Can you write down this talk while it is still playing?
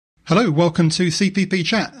Hello, welcome to CPP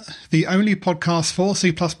Chat, the only podcast for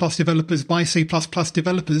C++ developers by C++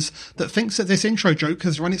 developers that thinks that this intro joke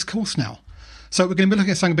has run its course now. So we're going to be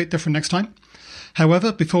looking at something a bit different next time.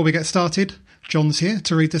 However, before we get started, John's here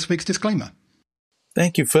to read this week's disclaimer.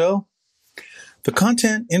 Thank you, Phil. The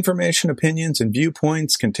content, information, opinions, and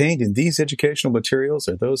viewpoints contained in these educational materials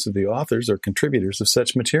are those of the authors or contributors of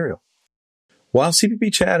such material. While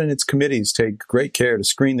CPP Chat and its committees take great care to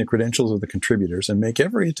screen the credentials of the contributors and make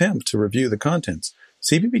every attempt to review the contents,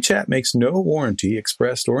 CPP Chat makes no warranty,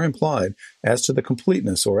 expressed or implied, as to the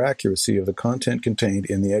completeness or accuracy of the content contained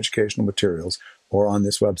in the educational materials or on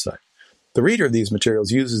this website. The reader of these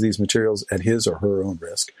materials uses these materials at his or her own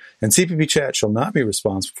risk, and CPP Chat shall not be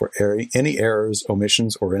responsible for any errors,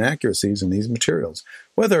 omissions, or inaccuracies in these materials,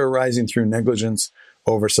 whether arising through negligence,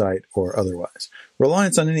 oversight, or otherwise.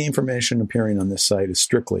 Reliance on any information appearing on this site is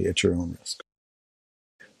strictly at your own risk.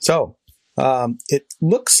 So, it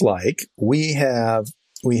looks like we have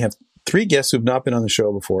three guests who've not been on the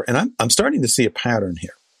show before, and I'm starting to see a pattern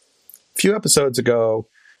here. A few episodes ago,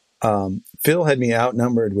 Phil had me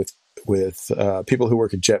outnumbered with people who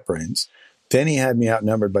work at JetBrains. Then he had me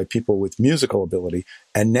outnumbered by people with musical ability,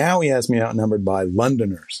 and now he has me outnumbered by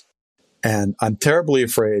Londoners. And I'm terribly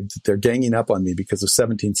afraid that they're ganging up on me because of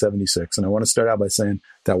 1776. And I want to start out by saying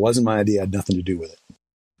that wasn't my idea. I had nothing to do with it.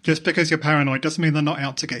 Just because you're paranoid doesn't mean they're not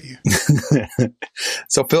out to get you.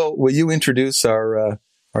 So, Phil, will you introduce our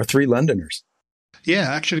three Londoners? Yeah,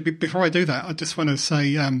 actually, before I do that, I just want to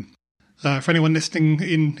say, for anyone listening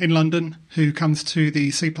in London who comes to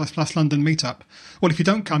the C++ London meetup, well, if you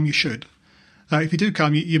don't come, you should. If you do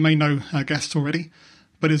come, you may know our guests already.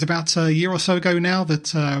 But it was about a year or so ago now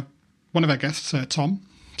that one of our guests, Tom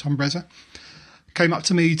Brezza, came up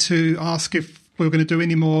to me to ask if we were going to do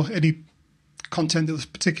any content that was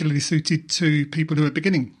particularly suited to people who are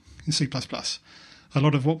beginning in C++. A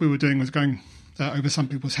lot of what we were doing was going over some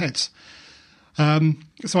people's heads.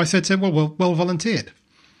 So I said to him, well volunteered.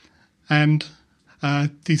 And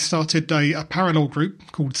he started a parallel group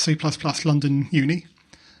called C++ London Uni.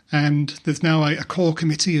 And there's now a core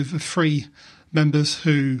committee of 3 members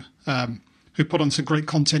who put on some great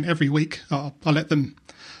content every week. I'll let them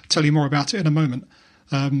tell you more about it in a moment.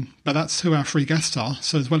 But that's who our 3 guests are.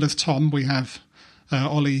 So as well as Tom, we have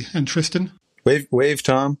Ollie and Tristan. Wave,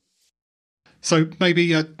 Tom. So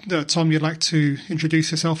maybe, Tom, you'd like to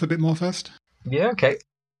introduce yourself a bit more first? Yeah, okay.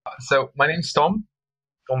 So my name's Tom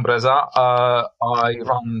Brezza. I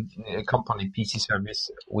run a company, PC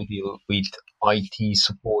Service. We deal with IT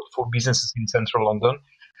support for businesses in central London.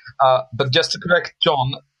 But just to correct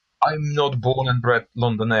John, I'm not born and bred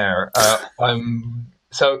Londoner.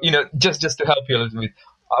 Just to help you a little bit,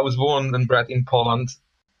 I was born and bred in Poland,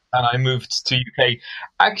 and I moved to UK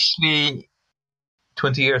actually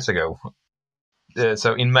 20 years ago.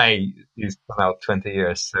 So in May is now 20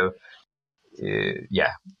 years. So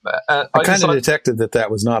yeah, I kind of detected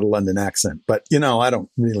that was not a London accent, but I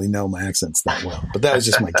don't really know my accents that well. But that was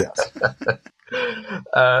just my guess.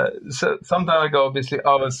 So some time ago, obviously,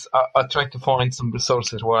 I tried to find some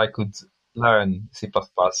resources where I could learn C++,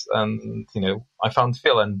 and I found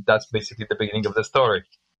Phil, and that's basically the beginning of the story.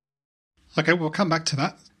 Okay, we'll come back to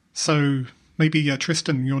that. So maybe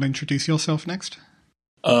Tristan, you want to introduce yourself next?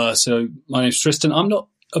 So my name's Tristan. I'm not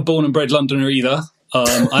a born and bred Londoner either.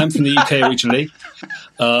 I'm from the UK originally,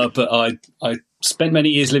 but I spent many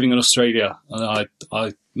years living in Australia, and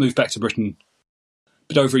I moved back to Britain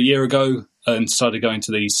a bit over a year ago and started going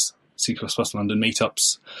to these C++ London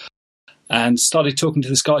meetups and started talking to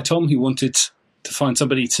this guy, Tom, who wanted to find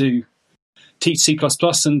somebody to teach C++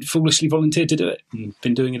 and foolishly volunteered to do it, and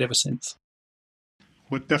been doing it ever since.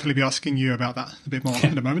 We'll definitely be asking you about that a bit more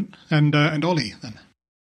in a moment. And Ollie, then.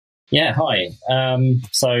 Yeah, hi.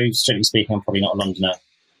 So, strictly speaking, I'm probably not a Londoner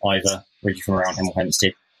either, originally from around Hemel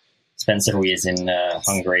Hempstead. Spent several years in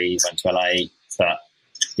Hungary, went to LA, but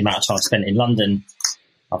the amount of time I've spent in London,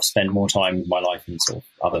 I've spent more time in my life in sort of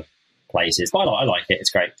other places. But I like it, it's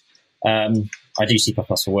great. I do C++ for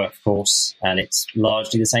work, of course, and it's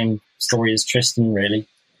largely the same story as Tristan, really.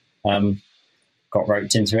 Got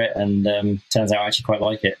roped into it, and turns out I actually quite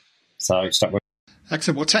like it. So I stuck with.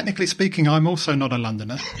 Excellent. Well, technically speaking, I'm also not a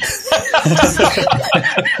Londoner.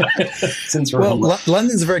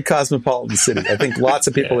 London's a very cosmopolitan city. I think lots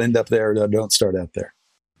of people end up there that don't start out there.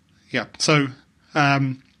 Yeah. So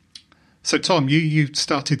Tom, you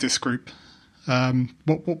started this group.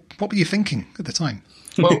 What were you thinking at the time?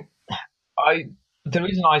 Well, the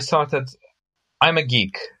reason I started, I'm a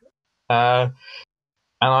geek, and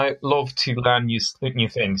I love to learn new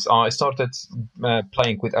things. I started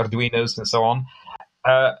playing with Arduinos and so on.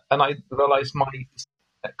 And I realized my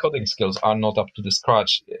coding skills are not up to the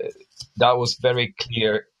scratch. that was very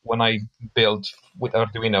clear when I built with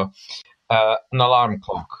Arduino an alarm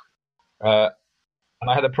clock. And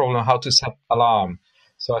I had a problem how to set alarm.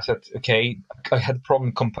 So I said, okay, I had a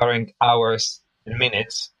problem comparing hours and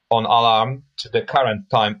minutes on alarm to the current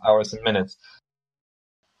time, hours and minutes.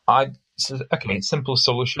 I said, okay, simple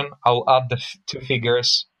solution. I'll add the two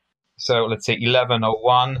figures. So let's say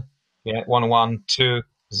 11:01,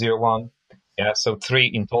 112:01. Yeah, so 3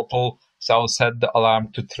 in total. So I'll set the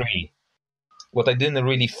alarm to 3. What I didn't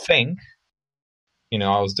really think,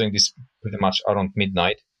 I was doing this pretty much around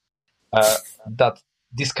midnight, that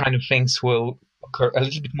these kind of things will occur a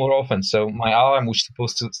little bit more often. So my alarm was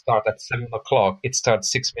supposed to start at 7 o'clock. It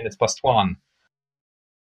starts 6 minutes past 1.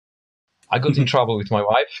 I got in trouble with my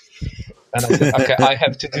wife, and I said, okay, I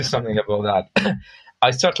have to do something about that.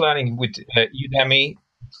 I start learning with Udemy.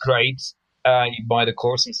 It's great. You buy the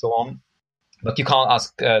course and so on. But you can't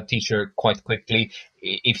ask a teacher quite quickly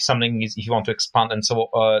if you want to expand and so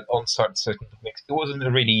on certain topics. It wasn't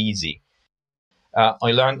really easy.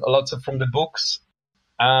 I learned a lot from the books.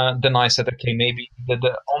 Then I said, okay, maybe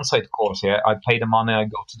the on-site course. Yeah, I pay the money. I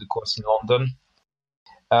go to the course in London.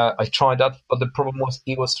 I tried that, but the problem was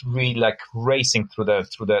it was really like racing through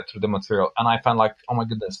the material, and I found like, oh my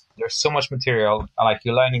goodness, there's so much material. Like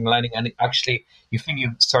you're learning, and actually you think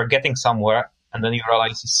you start getting somewhere, and then you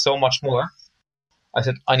realize it's so much more. I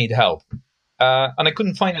said, I need help, and I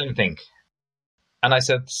couldn't find anything. And I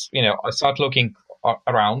said, I started looking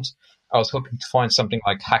around. I was hoping to find something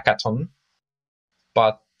like Hackathon,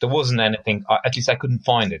 but there wasn't anything. At least I couldn't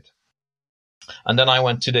find it. And then I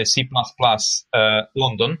went to the C++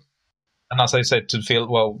 London, and as I said to Phil,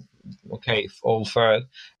 well, okay, all fair,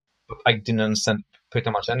 but I didn't understand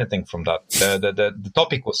pretty much anything from that. The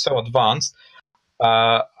topic was so advanced.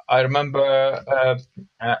 I remember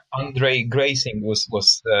Andre Gracing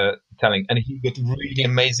was telling, and he got really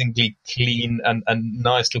amazingly clean and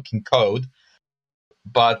nice looking code,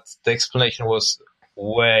 but the explanation was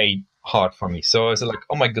way hard for me. So I was like,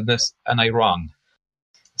 oh my goodness, and I ran.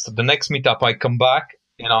 So the next meetup, I come back,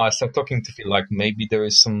 I start talking to Phil, like maybe there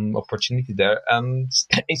is some opportunity there, and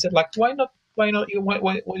he said, like, why not? Why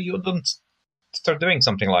you don't start doing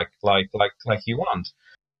something like you want?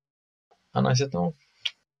 And I said, no,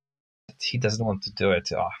 he doesn't want to do it.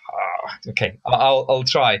 Okay, I'll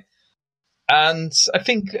try. And I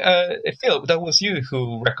think Phil, that was you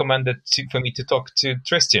who recommended for me to talk to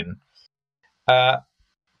Tristan, and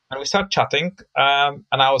we started chatting, and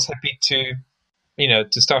I was happy to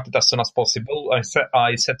start it as soon as possible.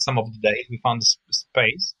 I set some of the days. We found a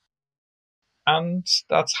space, and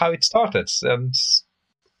that's how it started. And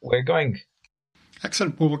we're going.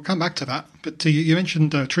 Excellent. Well, we'll come back to that. But you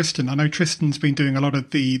mentioned Tristan. I know Tristan's been doing a lot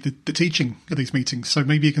of the teaching at these meetings. So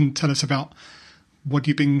maybe you can tell us about what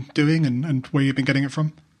you've been doing and where you've been getting it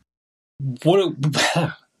from. Where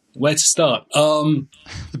to start? The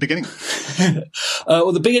beginning.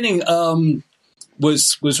 Well, the beginning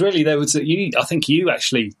was really there was I think you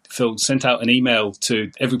actually, Phil, sent out an email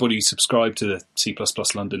to everybody who subscribed to the C++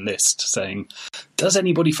 London list saying, does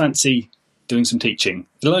anybody fancy doing some teaching?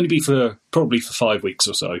 It'll only be probably for 5 weeks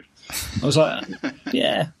or so. I was like,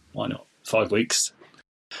 yeah, why not? 5 weeks.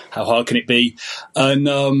 How hard can it be? And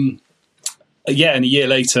and a year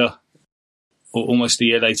later, or almost a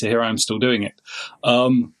year later, here I am still doing it.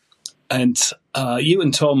 And you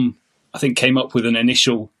and Tom, I think, came up with an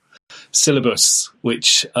initial syllabus,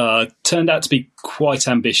 which turned out to be quite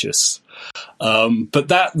ambitious. But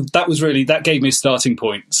that was really, that gave me a starting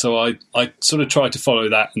point. So I sort of tried to follow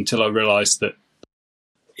that until I realised that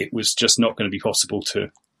it was just not going to be possible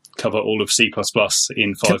to cover all of C++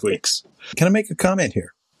 in 5 weeks. Can I make a comment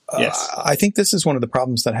here? Yes. I think this is one of the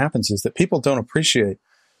problems that happens is that people don't appreciate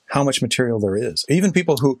how much material there is. Even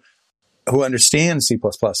people who understand C++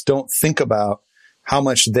 don't think about how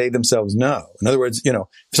much they themselves know. In other words, if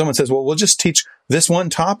someone says, well, we'll just teach this one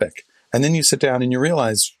topic, and then you sit down and you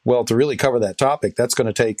realize, well, to really cover that topic, that's going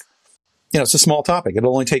to take, it's a small topic.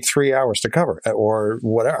 It'll only take 3 hours to cover or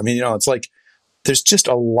whatever. I mean, it's like there's just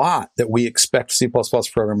a lot that we expect C++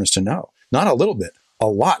 programmers to know. Not a little bit, a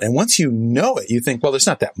lot. And once you know it, you think, well, there's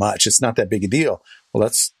not that much. It's not that big a deal. Well,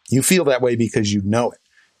 you feel that way because you know it.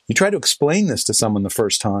 You try to explain this to someone the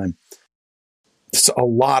first time. It's a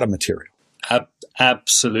lot of material.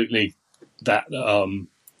 Absolutely. That,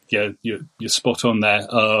 you're spot on there.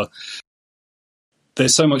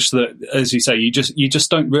 There's so much that, as you say, you just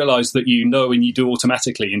don't realize that you know and you do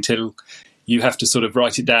automatically until you have to sort of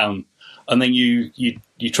write it down. And then you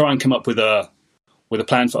try and come up with a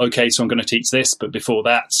plan for, okay, so I'm going to teach this, but before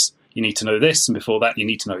that, you need to know this, and before that, you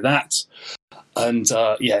need to know that. And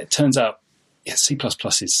it turns out, C++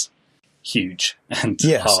 huge and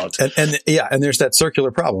Yes. hard. And there's that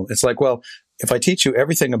circular problem. It's like, well, if I teach you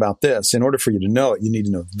everything about this, in order for you to know it, you need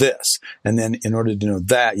to know this. And then in order to know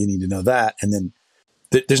that, you need to know that. And then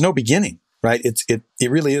there's no beginning, right? It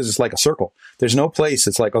really is. It's like a circle. There's no place.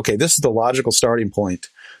 It's like, okay, this is the logical starting point.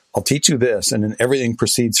 I'll teach you this. And then everything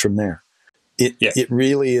proceeds from there. It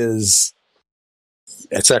really is.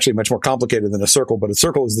 It's actually much more complicated than a circle, but a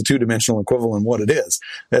circle is the two-dimensional equivalent of what it is.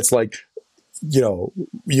 That's like,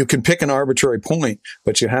 you can pick an arbitrary point,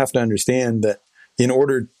 but you have to understand that in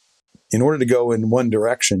order to go in one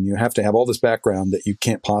direction, you have to have all this background that you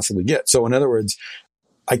can't possibly get. So in other words,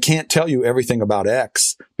 I can't tell you everything about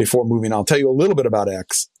X before moving on. I'll tell you a little bit about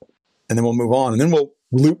X, and then we'll move on. And then we'll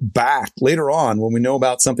loop back later on when we know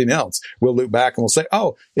about something else. We'll loop back and we'll say,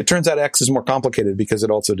 oh, it turns out X is more complicated because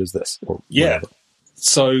it also does this. Or whatever.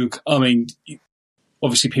 So, I mean,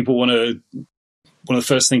 obviously people one of the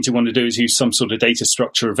first things you want to do is use some sort of data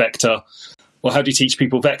structure, a vector. Well, how do you teach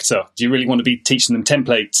people vector? Do you really want to be teaching them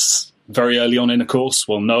templates very early on in a course?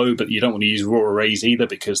 Well, no, but you don't want to use raw arrays either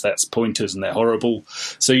because that's pointers and they're horrible.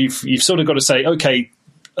 So you've sort of got to say, okay,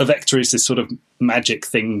 a vector is this sort of magic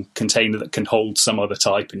thing container that can hold some other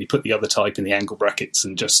type, and you put the other type in the angle brackets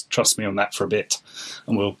and just trust me on that for a bit,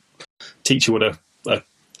 and we'll teach you what a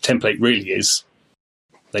template really is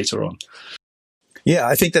later on. Yeah,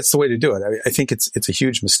 I think that's the way to do it. I think it's a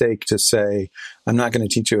huge mistake to say, I'm not going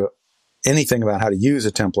to teach you anything about how to use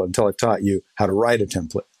a template until I've taught you how to write a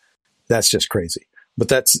template. That's just crazy. But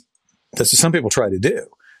that's what some people try to do.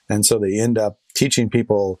 And so they end up teaching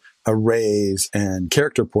people arrays and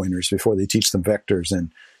character pointers before they teach them vectors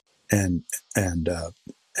and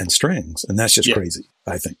strings. And that's just crazy,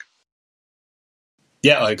 I think.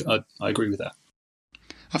 Yeah, I agree with that.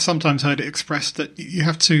 I've sometimes heard it expressed that you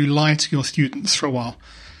have to lie to your students for a while.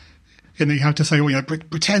 You know, you have to say,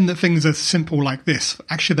 pretend that things are simple like this.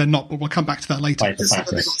 Actually, they're not, but we'll come back to that later.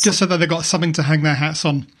 Just so that they've got something to hang their hats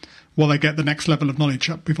on while they get the next level of knowledge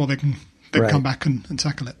up before they can come back and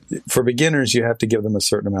tackle it. For beginners, you have to give them a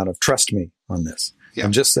certain amount of trust me on this. Yeah.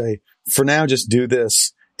 And just say, for now, just do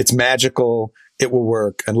this. It's magical. It will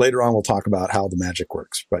work. And later on, we'll talk about how the magic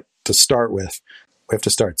works. But to start with, we have to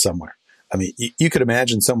start somewhere. I mean, you could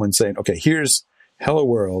imagine someone saying, okay, here's Hello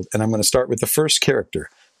World, and I'm going to start with the first character.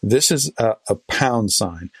 This is a pound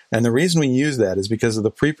sign. And the reason we use that is because of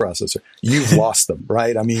the preprocessor. You've lost them,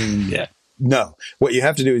 right? I mean, no. What you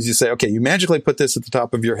have to do is you say, okay, you magically put this at the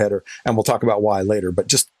top of your header, and we'll talk about why later. But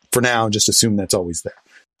just for now, just assume that's always there.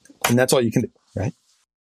 And that's all you can do, right?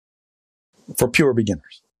 For pure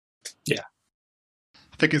beginners. Yeah.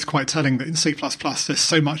 I think it's quite telling that in C++, there's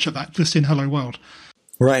so much of that just in Hello World.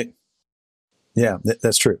 Right. Yeah,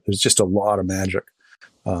 that's true. There's just a lot of magic.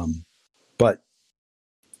 But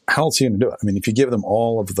how else are you going to do it? I mean, if you give them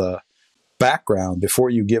all of the background before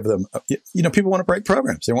you give them, people want to write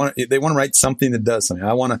programs. They want to write something that does something.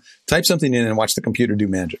 I want to type something in and watch the computer do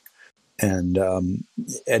magic. And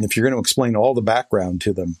if you're going to explain all the background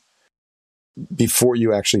to them before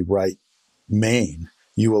you actually write main,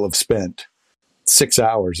 you will have spent 6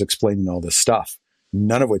 hours explaining all this stuff,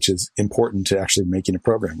 none of which is important to actually making a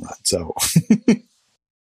program run.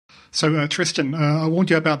 So, Tristan, I warned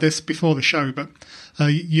you about this before the show, but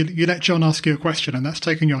you let John ask you a question, and that's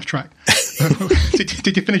taken you off track.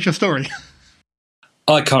 Did you finish your story?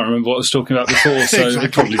 I can't remember what I was talking about before, so exactly.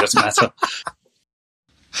 It probably doesn't matter.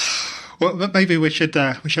 Well, maybe we should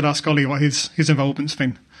ask Ollie what his involvement's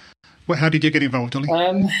been. How did you get involved,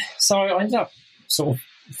 Ollie? So I ended up sort of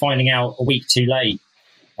finding out a week too late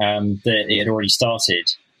that it had already started.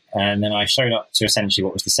 And then I showed up to essentially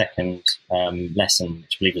what was the second lesson,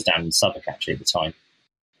 which I believe was down in Southwark actually at the time.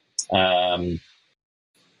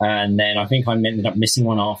 And then I think I ended up missing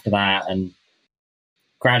one after that, and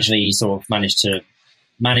gradually sort of managed to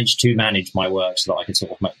manage my work so that I could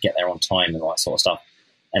sort of get there on time and all that sort of stuff.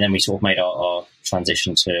 And then we sort of made our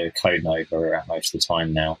transition to CodeNode, where we're at most of the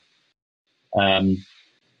time now.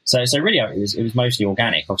 So really it was mostly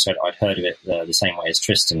organic. Obviously I'd heard of it the same way as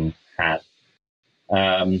Tristan had.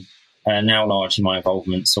 And now largely my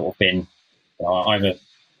involvement's sort of been either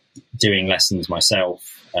doing lessons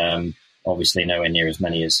myself, obviously nowhere near as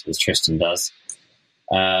many as Tristan does,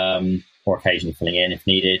 or occasionally filling in if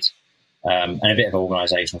needed, and a bit of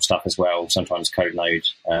organisational stuff as well. Sometimes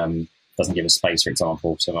CodeNode doesn't give us space, for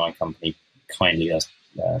example, so my company kindly does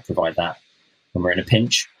provide that when we're in a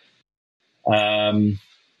pinch.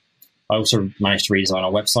 I also managed to redesign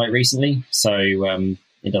our website recently, so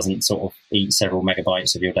it doesn't sort of eat several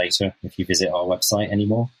megabytes of your data if you visit our website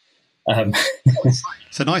anymore.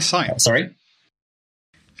 It's a nice site. Sorry?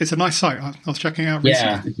 It's a nice site. I was checking it out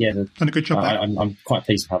recently. Yeah. Done a good job there. I'm quite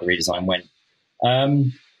pleased with how the redesign went.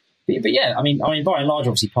 but yeah, I mean, by and large,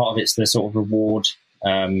 obviously, part of it's the sort of reward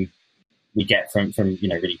we get from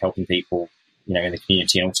really helping people, in the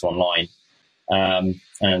community and also online.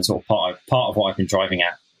 And sort of part of what I've been driving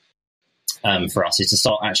at for us is to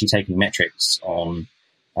start actually taking metrics on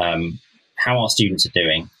how our students are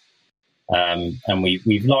doing. And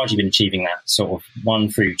we've largely been achieving that sort of one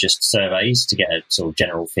through just surveys to get a sort of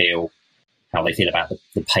general feel, how they feel about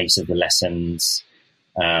the pace of the lessons,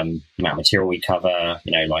 the amount of material we cover,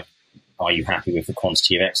 like, are you happy with the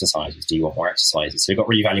quantity of exercises? Do you want more exercises? So we've got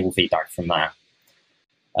really valuable feedback from that.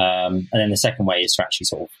 And then the second way is to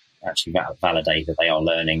actually validate that they are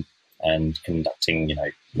learning and conducting,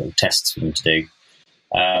 little tests for them to do.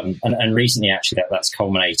 And recently, actually, that's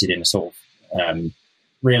culminated in a sort of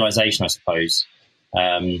realization, I suppose,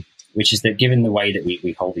 which is that given the way that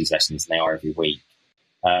we hold these lessons, and they are every week,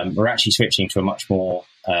 we're actually switching to a much more,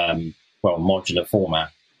 modular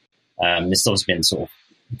format. This has obviously been sort of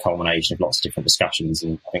a culmination of lots of different discussions,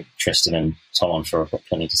 and I think Tristan and Tom, I'm sure, have got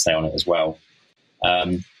plenty to say on it as well.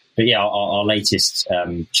 But yeah, our latest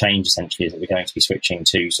change essentially is that we're going to be switching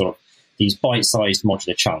to sort of these bite-sized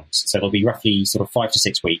modular chunks. So there'll be roughly sort of 5 to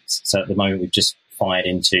 6 weeks. So at the moment, we've just fired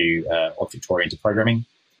into object-oriented programming.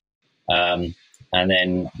 And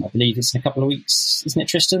then I believe it's in a couple of weeks, isn't it,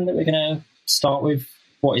 Tristan, that we're going to start with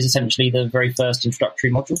what is essentially the very first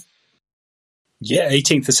introductory module? Yeah,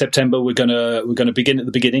 18th of September, we're gonna begin at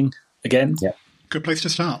the beginning again. Yeah, good place to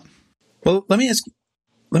start. Well, let me ask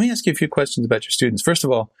you a few questions about your students. First of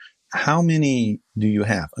all, how many do you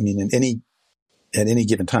have? I mean, at any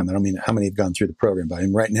given time. I don't mean how many have gone through the program, but I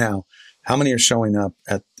mean right now, how many are showing up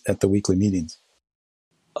at the weekly meetings?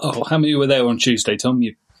 Oh, how many were there on Tuesday, Tom?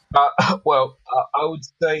 I would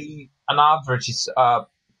say an average is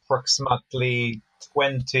approximately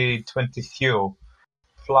 20 few,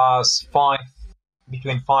 plus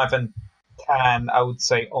between 5 and 10, I would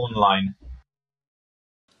say, online.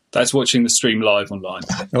 That's watching the stream live online.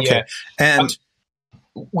 Okay. Yeah. And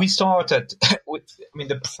we started with,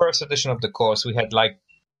 the first edition of the course, we had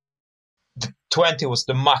 20 was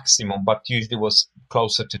the maximum, but usually was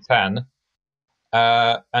closer to 10.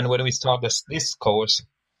 And when we started this course,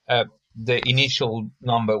 the initial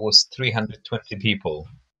number was 320 people.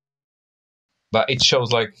 But it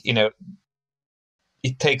shows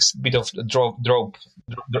it takes a bit of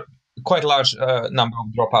quite a large number of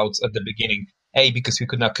dropouts at the beginning. Because we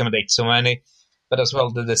couldn't accommodate so many, but as well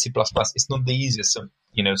the C++ is not the easiest. So,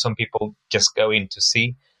 some people just go in to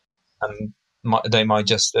C, and they might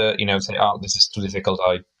just say, "Oh, this is too difficult.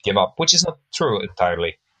 I give up," which is not true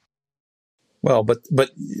entirely. Well, but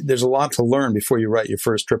there's a lot to learn before you write your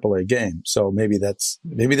first AAA game. So maybe there's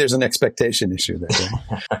an expectation issue there.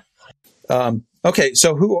 Right? Okay,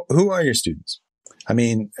 so who are your students? I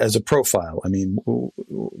mean, as a profile,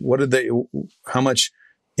 what did they? How much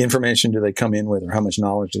information do they come in with, or how much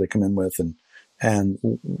knowledge do they come in with, and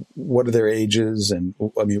what are their ages, and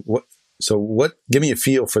give me a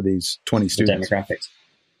feel for these 20 students. The demographics.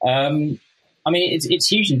 It's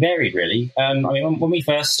hugely varied, really. When we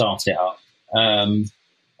first started it up,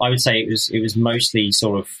 I would say it was mostly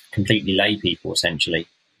sort of completely lay people, essentially.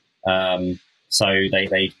 So I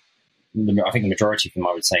think the majority of them,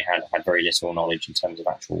 I would say, had very little knowledge in terms of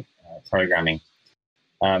actual programming.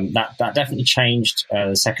 That definitely changed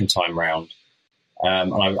the second time round.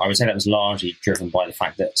 And I would say that was largely driven by the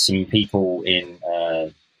fact that some people in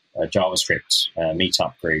a JavaScript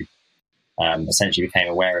meetup group essentially became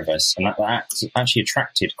aware of us, and that actually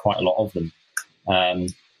attracted quite a lot of them.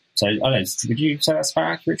 So, I don't know, would you say that's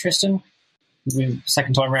about accurate, Tristan?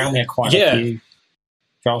 Second time round, we had quite a few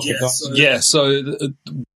JavaScript guys. So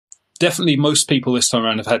definitely most people this time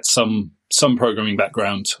around have had some programming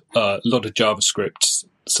background, a lot of JavaScript,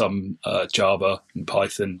 some Java and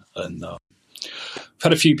Python, and I've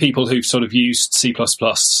had a few people who've sort of used C++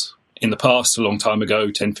 in the past, a long time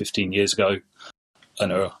ago, 10, 15 years ago,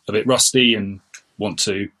 and are a bit rusty and want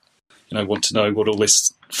to know what all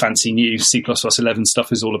this fancy new C++ 11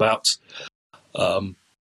 stuff is all about.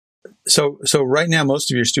 So right now,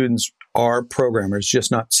 most of your students are programmers,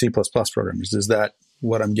 just not C++ programmers. Is that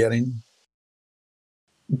what I'm getting?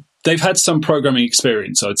 They've had some programming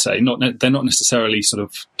experience, I'd say. They're not necessarily sort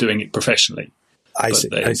of doing it professionally. I see.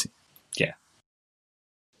 Yeah.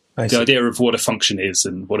 The idea of what a function is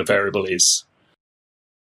and what a variable is.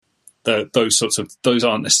 Those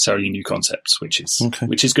aren't necessarily new concepts, which is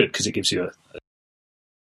good because it gives you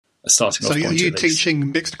a starting off point. So you're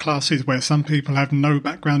teaching mixed classes where some people have no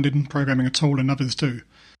background in programming at all and others do.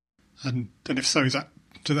 And if so,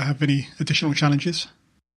 do they have any additional challenges?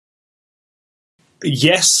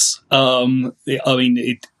 Yes.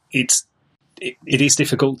 It's it is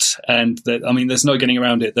difficult, and that, I mean, there's no getting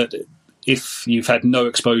around it, that if you've had no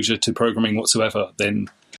exposure to programming whatsoever, then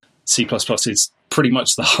C++ is pretty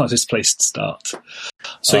much the hardest place to start.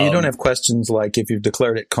 So you don't have questions like, if you've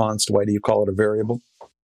declared it const, why do you call it a variable?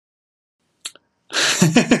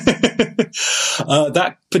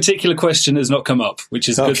 That particular question has not come up, which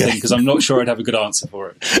is a good thing, because I'm not sure I'd have a good answer for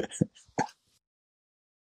it.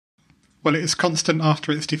 Well, it is constant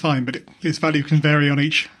after it's defined, but its value can vary on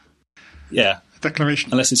each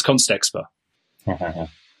declaration. Unless it's const expa.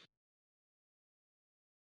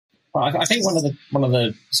 Well, I think one of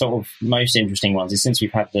the sort of most interesting ones is, since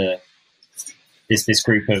we've had this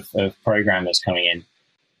group of programmers coming in.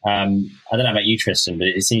 I don't know about you, Tristan, but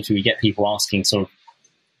it seems we get people asking sort of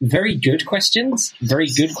very good questions,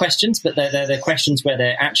 but they're questions where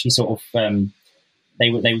they're actually sort of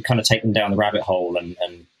they would kind of take them down the rabbit hole and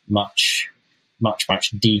much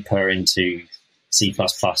deeper into C++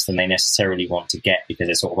 than they necessarily want to get, because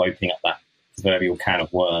they're sort of opening up that proverbial can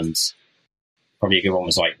of worms. Probably a good one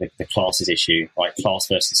was like the classes issue, like class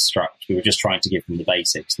versus struct. We were just trying to give them the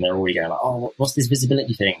basics, and they're already going like, "Oh, what's this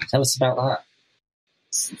visibility thing? Tell us about that."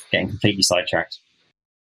 Getting completely sidetracked.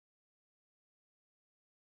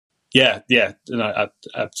 Yeah, no,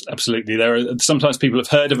 absolutely. There are sometimes people have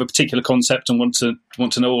heard of a particular concept and want to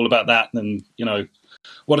know all about that. And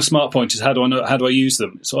what are smart pointers? How do I know? How do I use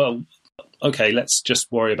them? So, well, okay, let's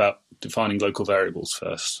just worry about defining local variables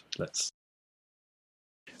first.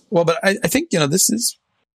 Well, but I think this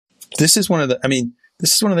is one of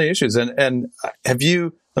the issues. And have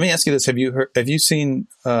you? Let me ask you this: Have you seen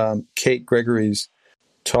Kate Gregory's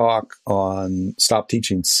talk on Stop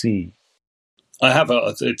Teaching C? I have.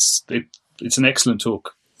 It's an excellent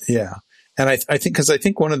talk. Yeah, and I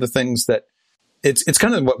think one of the things that it's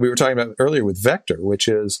kind of what we were talking about earlier with Vector, which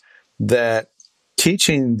is that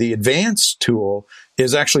teaching the advanced tool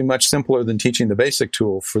is actually much simpler than teaching the basic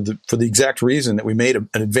tool for the exact reason that we made an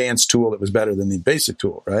advanced tool that was better than the basic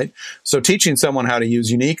tool, right? So teaching someone how to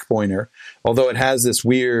use unique pointer, although it has this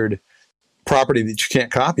weird property that you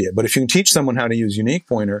can't copy it, but if you can teach someone how to use unique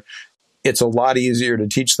pointer, it's a lot easier to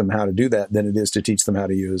teach them how to do that than it is to teach them how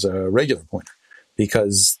to use a regular pointer,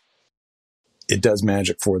 because it does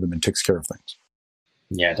magic for them and takes care of things.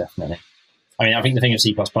 Yeah, definitely. I mean, I think the thing of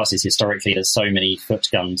C++ is historically there's so many foot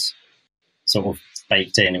guns sort of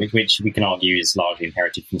baked in, which we can argue is largely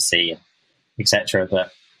inherited from C, etc.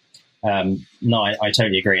 But no, I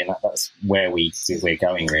totally agree, and that's where we're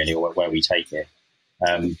going really, or where we take it.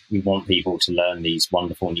 We want people to learn these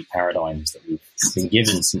wonderful new paradigms that we've been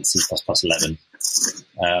given since C++ 11,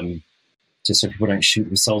 just so people don't shoot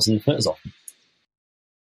themselves in the foot as often.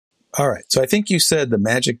 All right. So I think you said the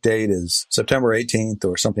magic date is September 18th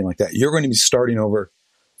or something like that. You're going to be starting over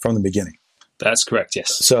from the beginning. That's correct,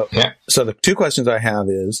 yes. So the two questions I have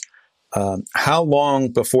is, how long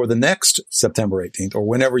before the next September 18th, or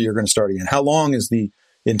whenever you're going to start again, how long is the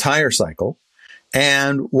entire cycle?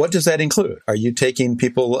 And what does that include? Are you taking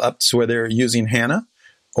people up to where they're using HANA?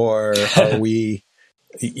 Or are we,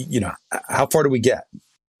 how far do we get?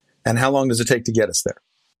 And how long does it take to get us there?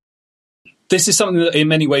 This is something that in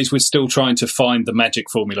many ways we're still trying to find the magic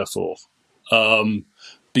formula for.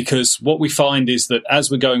 Because what we find is that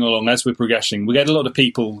as we're going along, as we're progressing, we get a lot of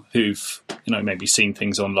people who've, maybe seen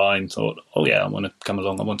things online, thought, oh yeah, I want to come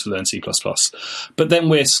along, I want to learn C++. But then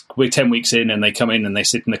we're 10 weeks in and they come in and they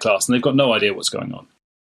sit in the class and they've got no idea what's going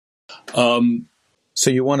on. So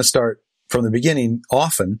you want to start from the beginning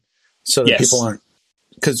often so that people aren't,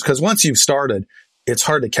 because once you've started, it's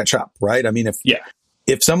hard to catch up, right? I mean,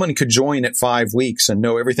 if someone could join at 5 weeks and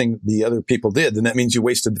know everything the other people did, then that means you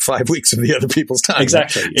wasted the 5 weeks of the other people's time.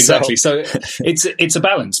 Exactly. So it's a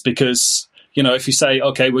balance, because, if you say,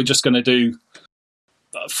 okay, we're just going to do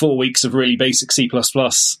 4 weeks of really basic C++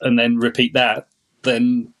 and then repeat that,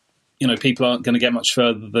 then, people aren't going to get much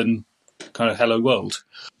further than kind of hello world.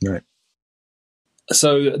 Right.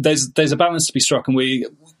 So there's a balance to be struck, and we,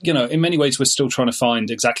 in many ways, we're still trying to find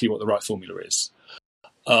exactly what the right formula is.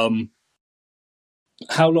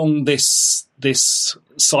 How long this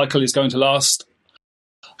cycle is going to last,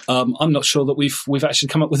 I'm not sure that we've actually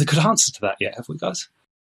come up with a good answer to that yet, have we, guys?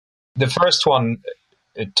 The first one,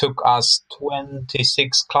 it took us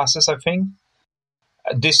 26 classes, I think.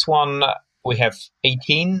 This one we have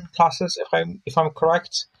 18 classes, if I'm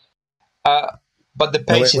correct. But the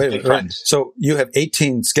pace is different. Wait. So you have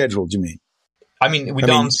 18 scheduled, you mean? I mean, we've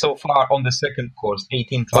done so far on the second course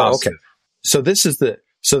 18 classes. Oh, okay.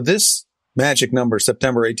 So this magic number,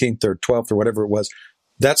 September 18th or 12th or whatever it was,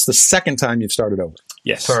 that's the second time you've started over.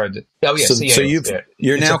 Yes. Third. Oh, yes. So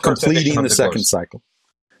you're now completing the second cycle.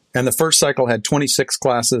 And the first cycle had 26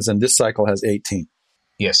 classes, and this cycle has 18.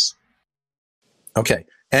 Yes. Okay.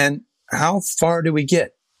 And how far do we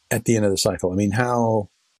get at the end of the cycle? I mean,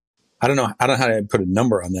 I don't know how to put a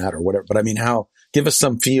number on that or whatever, but I mean, give us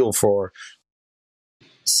some feel for.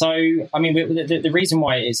 So, I mean, the reason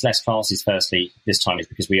why it's less classes, firstly, this time is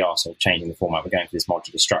because we are sort of changing the format. We're going for this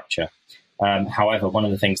modular structure. However, one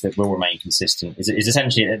of the things that will remain consistent is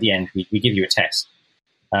essentially at the end, we give you a test.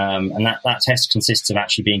 And that test consists of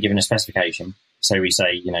actually being given a specification. So we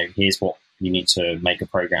say, here's what you need to make a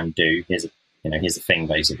program do. Here's the thing,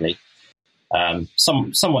 basically.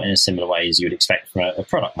 Somewhat in a similar way as you would expect from a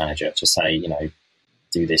product manager to say,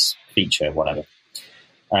 do this feature, whatever.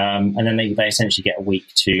 And then they essentially get a week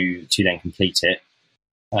to then complete it.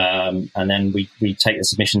 And then we take the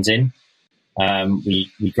submissions in.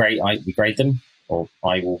 We grade them, or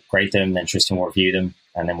I will grade them, then Tristan will review them,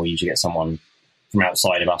 and then we'll usually get someone from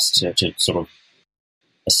outside of us to sort of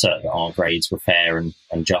assert that our grades were fair and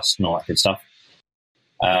just and all that good stuff.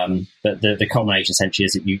 But the culmination essentially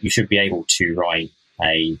is that you should be able to write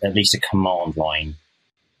at least a command line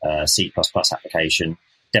C++ application,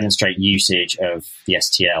 demonstrate usage of the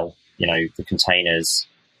STL, the containers,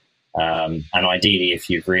 and ideally, if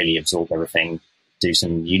you've really absorbed everything, do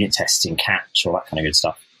some unit tests in catch, all that kind of good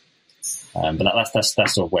stuff. But that's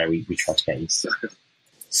sort of where we try to get you.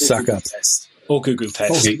 Suck up. Test. Or Google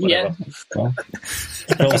Test. Yeah. Well,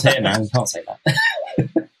 Phil's here, man. We can't say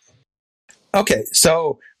that. Okay,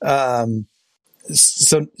 so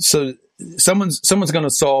someone's going to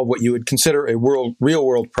solve what you would consider a real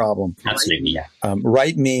world problem. Absolutely, yeah.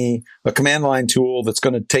 Write me a command line tool that's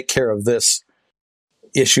going to take care of this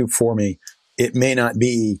issue for me. It may not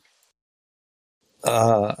be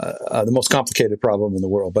the most complicated problem in the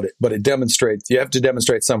world, but it demonstrates. You have to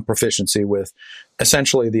demonstrate some proficiency with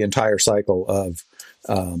essentially the entire cycle of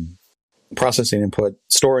processing input,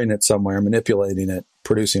 storing it somewhere, manipulating it,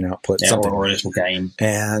 producing output, something, or a little game.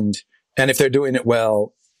 And if they're doing it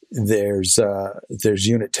well, there's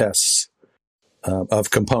unit tests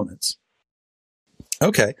of components.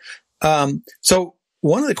 Okay, so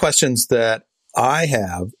one of the questions that I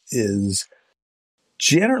have is,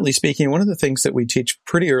 generally speaking, one of the things that we teach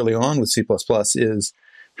pretty early on with C++ is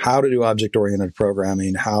how to do object-oriented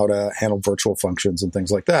programming, how to handle virtual functions and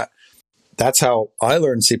things like that. That's how I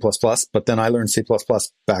learned C++, but then I learned C++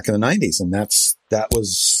 back in the 90s, and that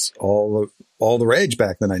was all the rage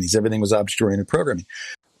back in the 90s. Everything was object-oriented programming.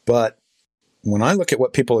 But when I look at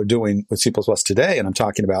what people are doing with C++ today, and I'm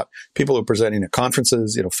talking about people who are presenting at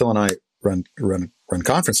conferences, Phil and I run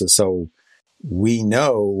conferences, so we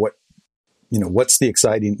know what's the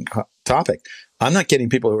exciting topic. I'm not getting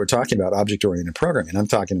people who are talking about object-oriented programming. I'm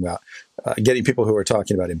talking about getting people who are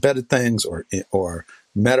talking about embedded things or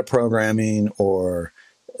metaprogramming or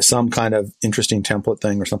some kind of interesting template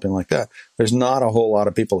thing or something like that. There's not a whole lot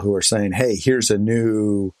of people who are saying, hey, here's a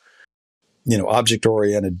new,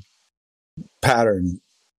 object-oriented pattern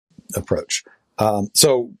approach.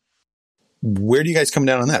 So where do you guys come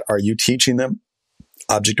down on that? Are you teaching them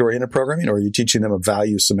object-oriented programming, or are you teaching them a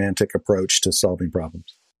value semantic approach to solving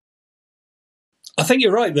problems? I think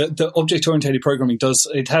you're right that the object-oriented programming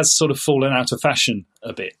has sort of fallen out of fashion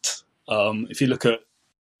a bit. If you look at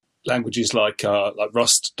languages like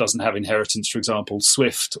Rust doesn't have inheritance, for example.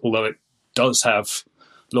 Swift, although it does have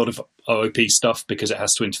a lot of OOP stuff because it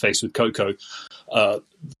has to interface with Cocoa,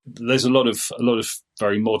 there's a lot of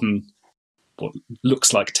very modern, what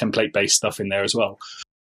looks like template-based stuff in there as well.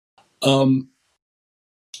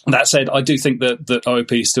 That said, I do think that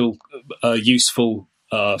OOP is still useful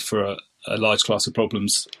for a large class of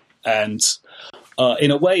problems, and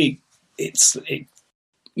in a way,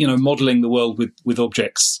 modeling the world with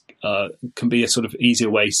objects can be a sort of easier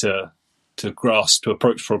way to grasp, to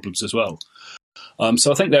approach problems as well.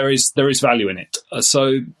 So I think there is value in it.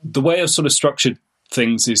 So the way I've sort of structured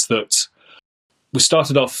things is that we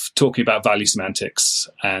started off talking about value semantics,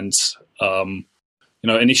 and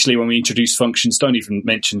initially when we introduce functions, don't even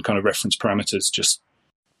mention kind of reference parameters, just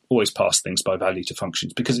always pass things by value to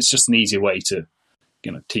functions, because it's just an easier way to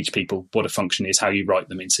teach people what a function is, how you write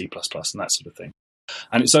them in C++, and that sort of thing.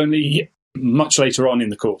 And it's only much later on in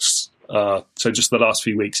the course, so just the last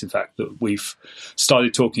few weeks, in fact, that we've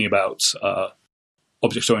started talking about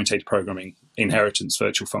object-oriented programming, inheritance,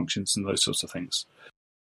 virtual functions, and those sorts of things.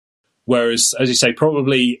 Whereas, as you say,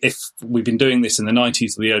 probably if we've been doing this in the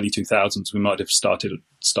 90s or the early 2000s, we might have started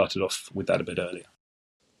off with that a bit earlier.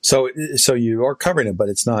 So you are covering it, but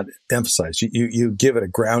it's not emphasized. You give it a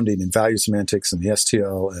grounding in value semantics and the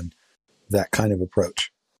STL and that kind of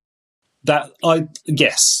approach.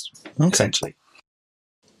 Yes, okay. Essentially.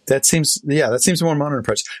 That seems a more modern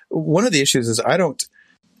approach. One of the issues is I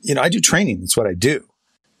do training. That's what I do.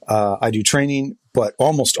 I do training, but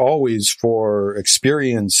almost always for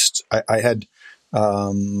experienced. I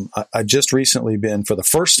just recently been, for the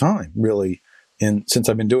first time, really, since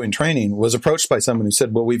I've been doing training, was approached by someone who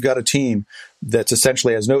said, well, we've got a team that's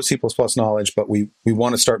essentially has no C++ knowledge, but we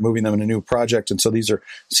want to start moving them in a new project. And so these are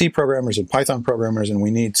C programmers and Python programmers, and we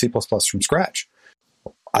need C++ from scratch.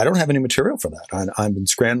 I don't have any material for that. I've been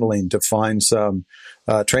scrambling to find some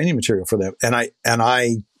training material for them. And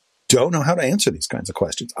I don't know how to answer these kinds of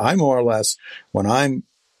questions. I more or less, when I'm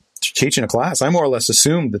teaching a class, I more or less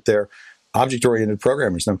assume that they're object-oriented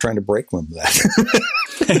programmers, and I'm trying to break them of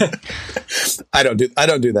that. I don't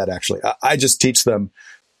do that, actually. I just teach them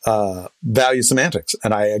value semantics,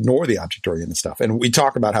 and I ignore the object-oriented stuff. And we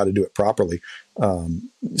talk about how to do it properly,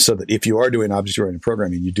 so that if you are doing object-oriented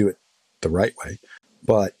programming, you do it the right way.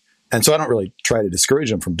 And so I don't really try to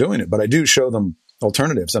discourage them from doing it, but I do show them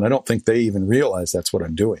alternatives, and I don't think they even realize that's what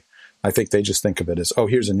I'm doing. I think they just think of it as, oh,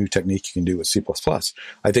 here's a new technique you can do with C++.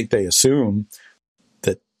 I think they assume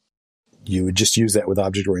that you would just use that with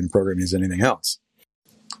object-oriented programming as anything else.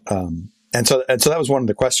 And so that was one of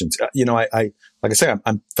the questions. Like I say,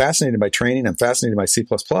 I'm fascinated by training. I'm fascinated by C++,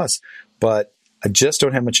 but I just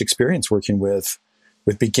don't have much experience working with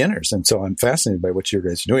beginners. And so I'm fascinated by what you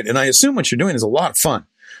guys are doing. And I assume what you're doing is a lot of fun.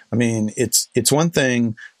 I mean, it's one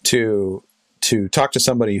thing to talk to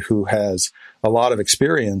somebody who has a lot of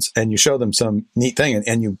experience and you show them some neat thing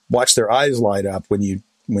and you watch their eyes light up when you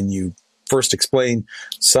first explain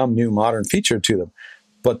some new modern feature to them.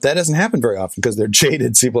 But that doesn't happen very often because they're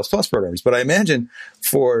jaded C++ programmers. But I imagine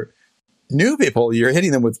for new people, you're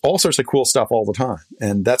hitting them with all sorts of cool stuff all the time.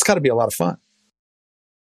 And that's got to be a lot of fun.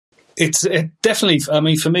 It's definitely, I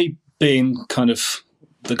mean, for me, being kind of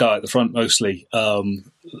the guy at the front mostly,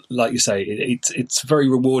 like you say, it's very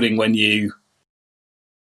rewarding when you're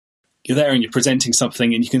there and you're presenting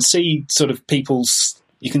something and you can see sort of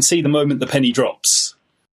you can see the moment the penny drops.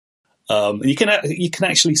 And you can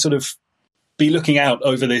actually sort of be looking out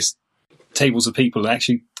over these tables of people and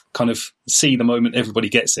actually kind of see the moment everybody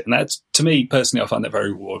gets it. And that's, to me personally, I find that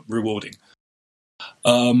very rewarding.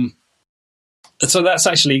 So that's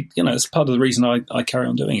actually, it's part of the reason I carry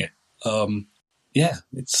on doing it.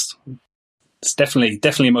 It's definitely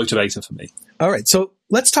a motivator for me. All right. So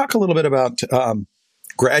let's talk a little bit about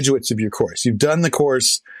graduates of your course. You've done the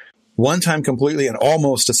course one time completely and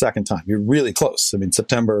almost a second time. You're really close. I mean,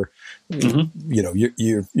 September,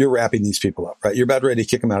 you're wrapping these people up, right? You're about ready to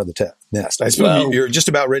kick them out of the nest. I suppose you're just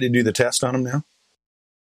about ready to do the test on them now?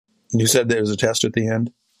 You said there was a test at the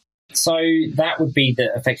end? So that would be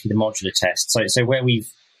effectively the modular test. So where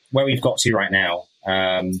we've got to right now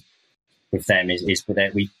with them is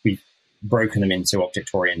we've broken them into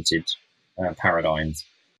object-oriented paradigms.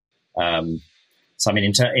 So I mean,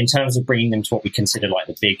 in terms of bringing them to what we consider like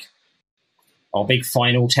our big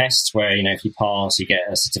final tests, where if you pass, you get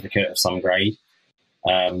a certificate of some grade.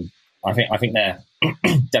 I think they're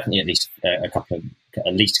definitely at least a couple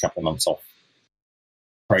of months off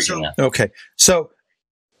approaching that. Okay, so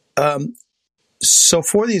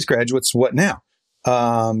for these graduates, what now?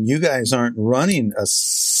 You guys aren't running a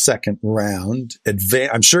second round.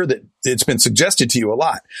 I'm sure that it's been suggested to you a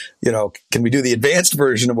lot. Can we do the advanced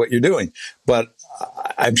version of what you're doing? But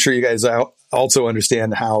I'm sure you guys also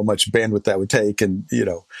understand how much bandwidth that would take. And,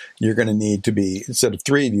 you're going to need to be, instead of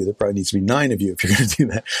 3 of you, there probably needs to be 9 of you if you're going to do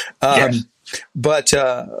that. Yes. But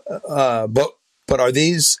are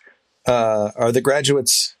the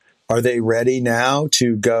graduates, are they ready now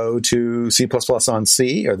to go to C++ on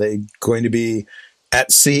C? Are they going to be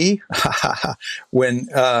at C when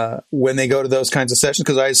they go to those kinds of sessions?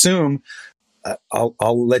 Because I assume,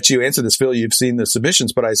 I'll let you answer this, Phil. You've seen the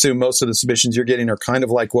submissions, but I assume most of the submissions you're getting are kind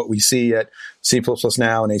of like what we see at C++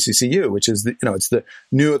 Now and ACCU, which is it's the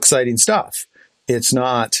new exciting stuff. It's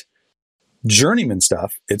not journeyman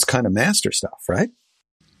stuff. It's kind of master stuff, right?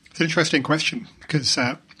 It's an interesting question because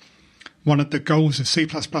one of the goals of C++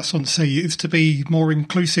 on C is to be more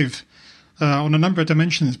inclusive on a number of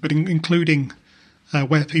dimensions, but including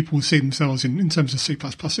where people see themselves in terms of C++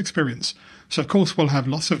 experience. So, of course, we'll have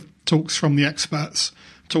lots of talks from the experts,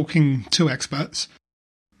 talking to experts,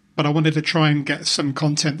 but I wanted to try and get some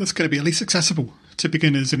content that's going to be at least accessible to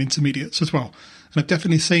beginners and intermediates as well. And I've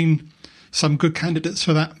definitely seen some good candidates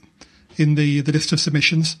for that in the list of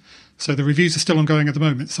submissions. So the reviews are still ongoing at the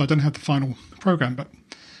moment, so I don't have the final program, but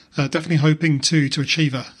definitely hoping to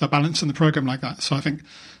achieve a balance in the program like that. So I think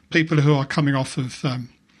people who are coming off of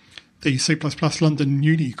the C++ London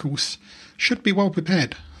Uni course should be well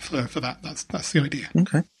prepared for that. That's the idea.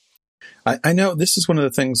 Okay. I know this is one of the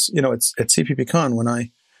things, it's at CPPCon. When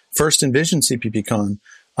I first envisioned CPPCon,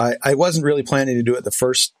 I wasn't really planning to do it the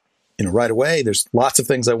first right away. There's lots of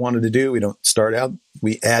things I wanted to do. We don't start out.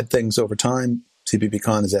 We add things over time.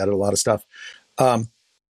 CPPCon has added a lot of stuff.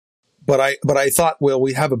 But I thought, well,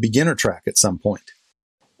 we have a beginner track at some point.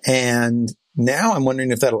 And now I'm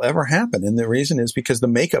wondering if that'll ever happen. And the reason is because the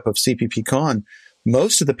makeup of CPPCon,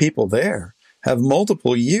 most of the people there have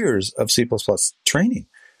multiple years of C++ training.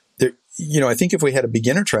 There, I think if we had a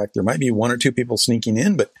beginner track, there might be one or two people sneaking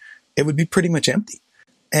in, but it would be pretty much empty.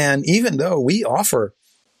 And even though we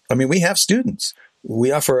have students,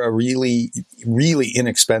 we offer a really, really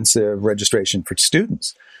inexpensive registration for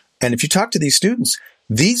students. And if you talk to these students,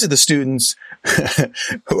 these are the students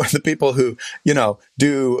who are the people who,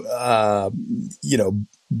 do,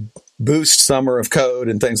 boost summer of code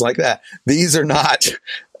and things like that. These are not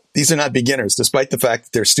beginners, despite the fact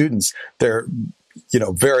that they're students. They're,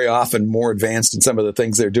 very often more advanced in some of the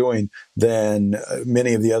things they're doing than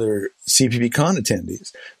many of the other CPPCon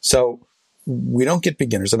attendees. So we don't get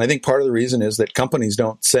beginners. And I think part of the reason is that companies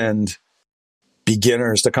don't send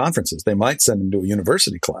beginners to conferences. They might send them to a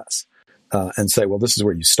university class and say, well, this is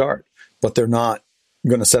where you start. But they're not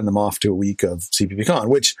going to send them off to a week of CPPCon,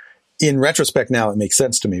 which in retrospect now it makes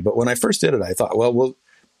sense to me. But when I first did it, I thought, well,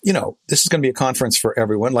 this is going to be a conference for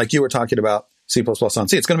everyone. Like you were talking about C++ on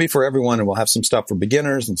C. It's going to be for everyone, and we'll have some stuff for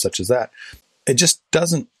beginners and such as that. It just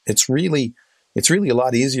doesn't. It's really a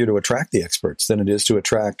lot easier to attract the experts than it is to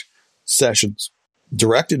attract sessions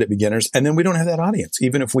directed at beginners. And then we don't have that audience,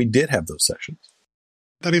 even if we did have those sessions.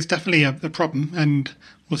 That is definitely the problem, and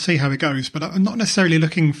we'll see how it goes. But I'm not necessarily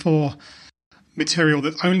looking for material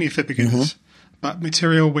that's only for beginners, but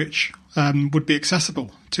material which would be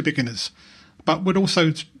accessible to beginners, but would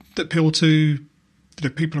also appeal to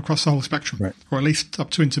people across the whole spectrum, right, or at least up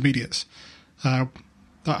to intermediates. I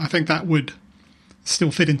think that would still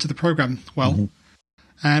fit into the program well. Mm-hmm.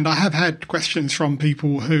 And I have had questions from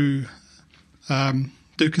people who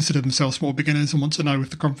do consider themselves small beginners and want to know if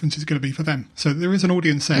the conference is going to be for them. So there is an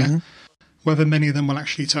audience there. Mm-hmm. Whether many of them will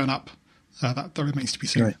actually turn up, that remains to be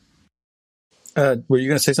seen. Right. Were you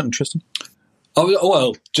going to say something, Tristan? Oh,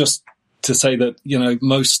 well, just to say that,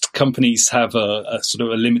 most companies have a sort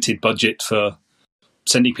of a limited budget for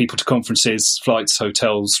sending people to conferences, flights,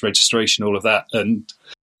 hotels, registration, all of that. And,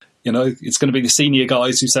 it's going to be the senior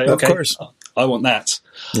guys who say, okay, I want that.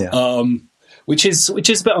 Yeah. Which is a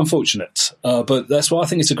bit unfortunate. But that's why I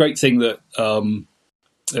think it's a great thing that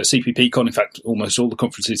at CPPCon, in fact, almost all the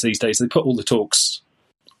conferences these days, they put all the talks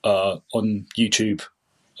on YouTube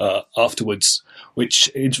afterwards, which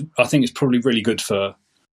I think is probably really good for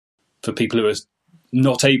people who are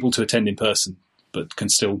not able to attend in person, but can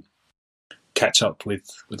still catch up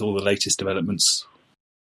with all the latest developments.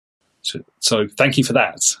 So thank you for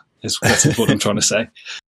that. That's what I'm trying to say.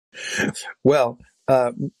 Well,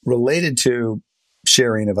 related to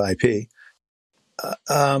sharing of IP,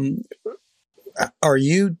 are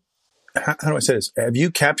you, how do I say this? Have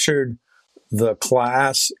you captured the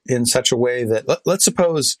class in such a way that, let's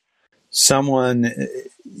suppose someone,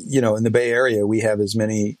 in the Bay Area, we have as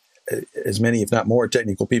many, if not more,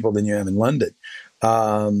 technical people than you have in London.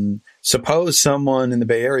 Suppose someone in the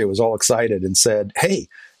Bay Area was all excited and said, hey,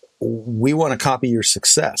 we want to copy your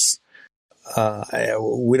success.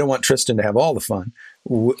 We don't want Tristan to have all the fun.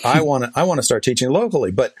 I want to start teaching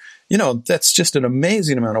locally, but that's just an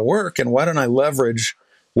amazing amount of work. And why don't I leverage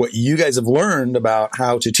what you guys have learned about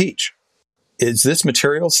how to teach? Is this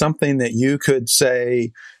material something that you could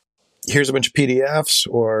say, here's a bunch of PDFs,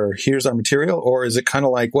 or here's our material? Or is it kind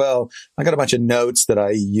of like, well, I got a bunch of notes that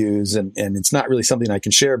I use and it's not really something I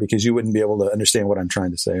can share because you wouldn't be able to understand what I'm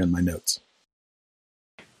trying to say on my notes?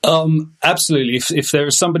 Absolutely. If there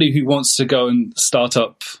is somebody who wants to go and start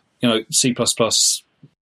up, C++,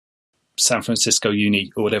 San Francisco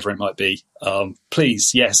Uni or whatever it might be,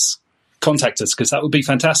 please, yes, contact us, because that would be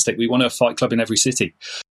fantastic. We want a fight club in every city.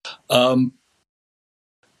 But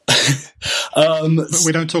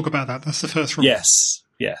we don't talk about that. That's the first rule. Yes.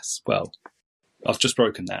 Well, I've just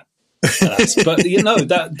broken that. But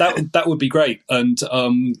that would be great. And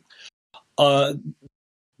I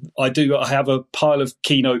have a pile of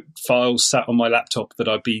Keynote files sat on my laptop that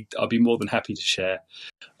I'd be more than happy to share,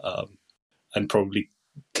 and probably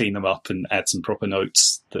clean them up and add some proper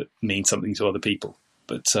notes that mean something to other people.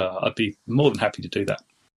 But I'd be more than happy to do that.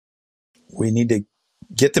 We need to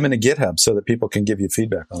get them in a GitHub so that people can give you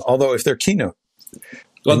feedback on. Although if they're Keynote,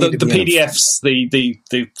 well, the PDFs,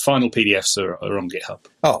 the final PDFs are on GitHub.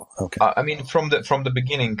 Oh, okay. From the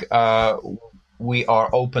beginning, we are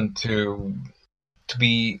open to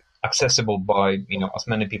be accessible by as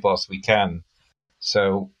many people as we can.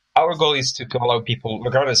 So our goal is to allow people,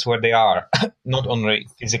 regardless where they are, not only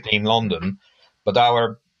physically in London, but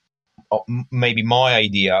my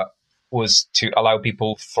idea was to allow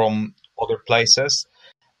people from other places.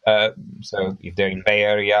 So if they're in Bay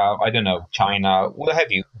Area, I don't know, China, what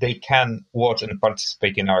have you, they can watch and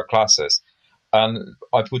participate in our classes. And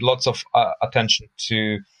I put lots of attention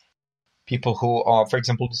to people who are, for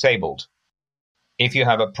example, disabled. If you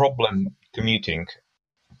have a problem commuting,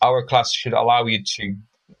 our class should allow you to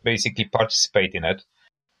basically participate in it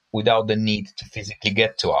without the need to physically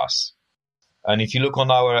get to us. And if you look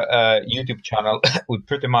on our YouTube channel, we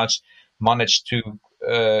pretty much managed to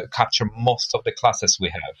capture most of the classes we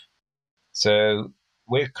have. So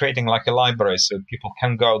we're creating like a library so people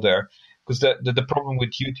can go there. Because the problem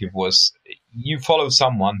with YouTube was you follow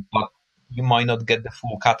someone, but you might not get the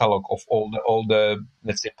full catalog of all the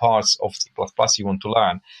let's say parts of C++ you want to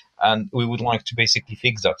learn. And we would like to basically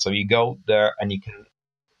fix that. So you go there and you can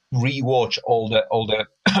re-watch all the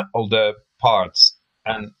all the parts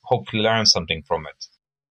and hopefully learn something from it.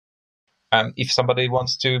 If somebody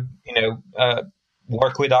wants to,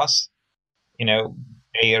 work with us, Bay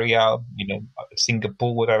Area,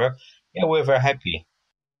 Singapore, whatever, yeah, we're very happy.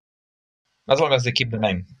 As long as they keep the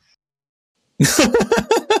name.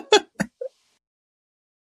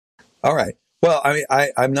 All right. Well, I mean,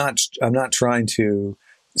 I'm not trying to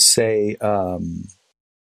say, I'm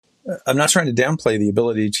not trying to downplay the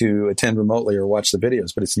ability to attend remotely or watch the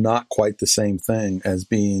videos, but it's not quite the same thing as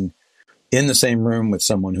being in the same room with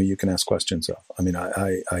someone who you can ask questions of. I mean,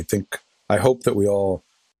 I hope that we all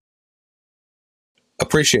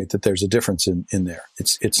appreciate that there's a difference in there.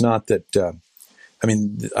 It's not that,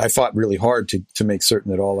 I fought really hard to make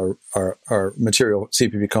certain that all our material at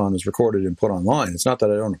CPPCon was recorded and put online. It's not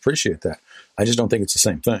that I don't appreciate that. I just don't think it's the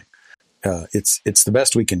same thing. It's the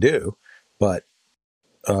best we can do, but,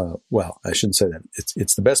 well, I shouldn't say that.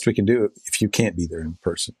 It's the best we can do if you can't be there in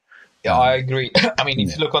person. Yeah, I agree. I mean,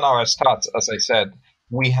 if you look on our stats, as I said,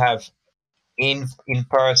 we have in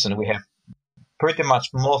person, we have pretty much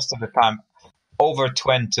most of the time over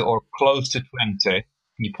 20 or close to 20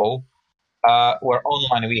 people. Where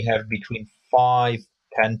online we have between 5-10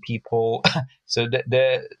 people. So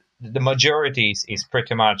the majority is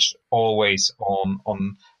pretty much always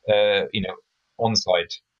on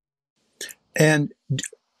site. And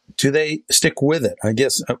do they stick with it? I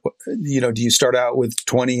guess, do you start out with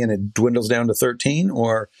 20 and it dwindles down to 13,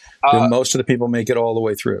 or do most of the people make it all the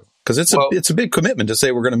way through? Because it's a big commitment to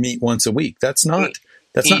say we're going to meet once a week. That's not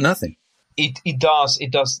nothing. It does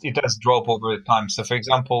drop over time. So, for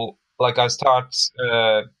example, like I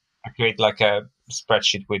create like a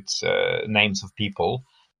spreadsheet with names of people.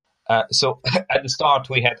 So at the start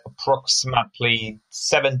we had approximately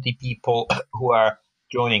 70 people who are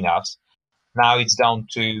joining us. Now it's down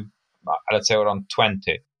to, let's say, around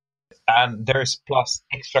 20. And there's plus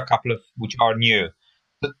extra couple of which are new.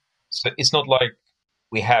 So it's not like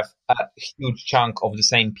we have a huge chunk of the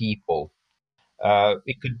same people.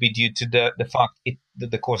 It could be due to the fact that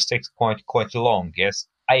the course takes quite long, yes?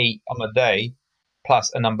 On a day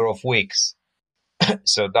plus a number of weeks.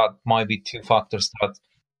 So that might be two factors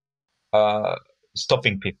that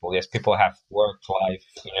stopping people. Yes, people have work life,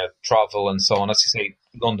 travel and so on. As you say,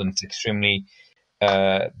 London is extremely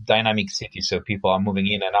dynamic city, so people are moving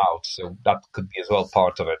in and out. So that could be as well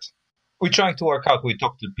part of it. We're trying to work out. We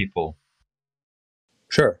talk to people.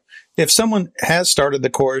 Sure. If someone has started the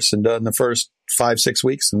course and done the first 5-6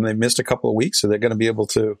 weeks and they missed a couple of weeks, are they going to be able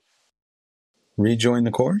to rejoin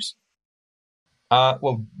the course?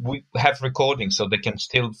 Well, we have recordings, so they can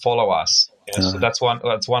still follow us. So that's one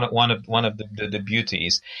of the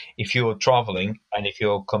beauties. If you're traveling and if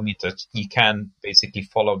you're committed, you can basically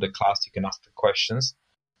follow the class. You can ask the questions,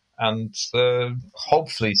 and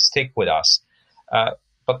hopefully stick with us.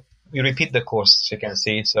 But we repeat the course, as you can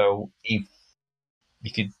see. So if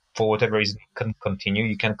you, for whatever reason, can continue,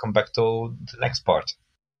 you can come back to the next part.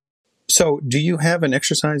 So, do you have an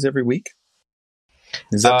exercise every week?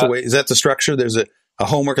 Is that the way? Is that the structure? There's a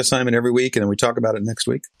homework assignment every week, and then we talk about it next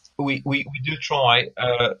week. We do try.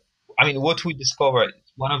 What we discovered,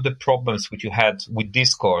 one of the problems which you had with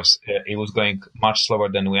this course, it was going much slower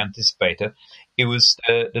than we anticipated. It was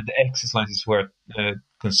that the exercises were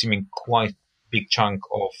consuming quite big chunk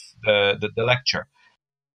of the lecture,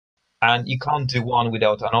 and you can't do one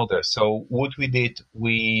without another. So what we did,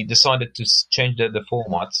 we decided to change the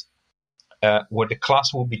format. Where the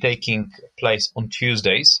class will be taking place on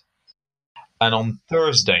Tuesdays, and on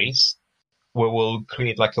Thursdays we will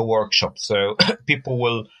create like a workshop. So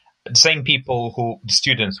the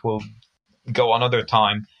students will go another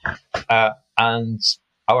time, and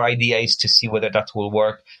our idea is to see whether that will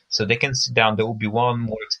work. So they can sit down. There will be one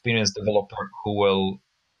more experienced developer who will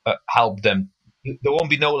help them. There won't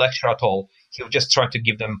be no lecture at all. He'll just try to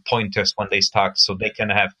give them pointers when they start, so they can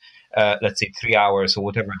have let's say 3 hours or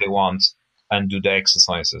whatever they want, and do the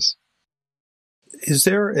exercises. Is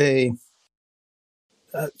there a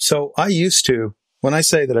so I used to, when I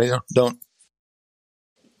say that I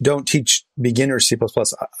don't teach beginner C++,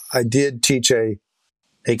 I did teach a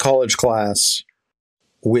college class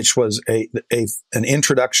which was an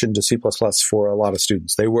introduction to C++ for a lot of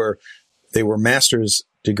students. They were master's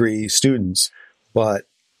degree students, but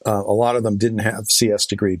a lot of them didn't have CS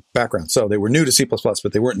degree background. So they were new to C++,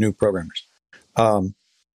 but they weren't new programmers. The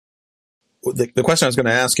question I was going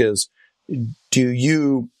to ask is, do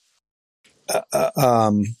you,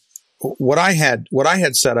 what I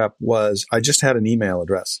had set up was I just had an email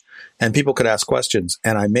address and people could ask questions.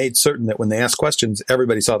 And I made certain that when they asked questions,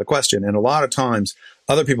 everybody saw the question. And a lot of times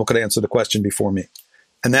other people could answer the question before me.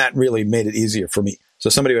 And that really made it easier for me. So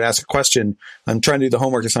somebody would ask a question, I'm trying to do the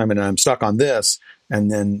homework assignment and I'm stuck on this. And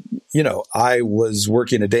then, I was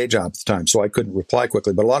working a day job at the time, so I couldn't reply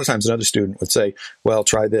quickly. But a lot of times another student would say, well,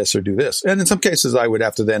 try this or do this. And in some cases I would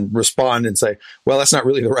have to then respond and say, well, that's not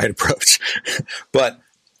really the right approach. but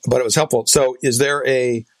it was helpful. So is there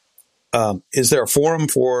a forum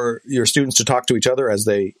for your students to talk to each other as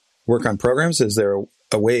they work on programs? Is there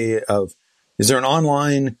is there an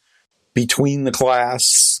online between the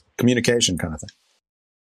class communication kind of thing?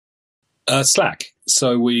 Slack.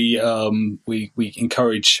 So we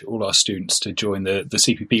encourage all our students to join the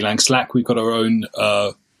CPP Lang Slack. We've got our own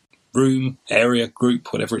room, area,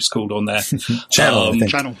 group, whatever it's called on there. Channel.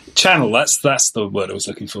 That's the word I was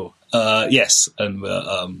looking for. Yes,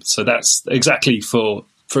 and so that's exactly for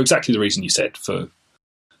exactly the reason you said, for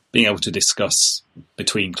being able to discuss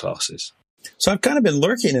between classes. So I've kind of been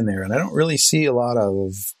lurking in there, and I don't really see a lot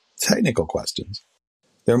of technical questions.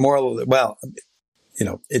 They're more, well,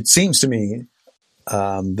 it seems to me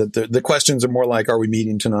that the questions are more like, are we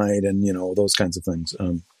meeting tonight? And, those kinds of things.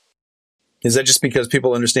 Is that just because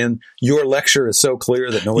people understand your lecture is so clear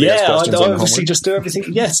that nobody has questions on the obviously homework? Just do everything.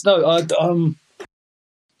 Yes, no,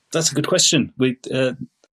 that's a good question.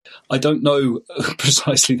 I don't know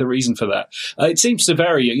precisely the reason for that. It seems to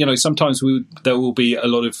vary. Sometimes there will be a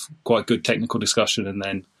lot of quite good technical discussion, and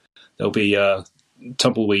then there'll be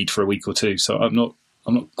tumbleweed for a week or two. So I'm not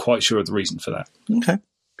quite sure of the reason for that. Okay.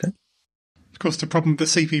 Of course, the problem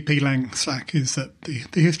with the CPP Lang Slack is that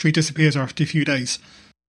the history disappears after a few days.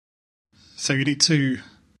 So you need to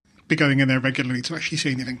be going in there regularly to actually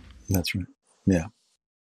see anything. That's right. Yeah.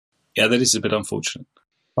 Yeah, that is a bit unfortunate.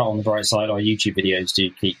 But on the bright side, our YouTube videos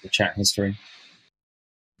do keep the chat history.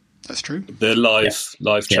 That's true. The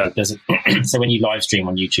live chat. So when you live stream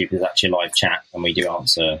on YouTube, there's actually a live chat, and we do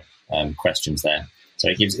answer questions there. So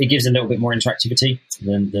it gives a little bit more interactivity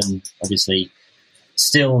than obviously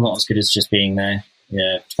still not as good as just being there.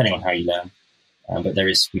 Yeah, depending on how you learn. But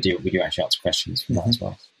we do actually answer questions from that as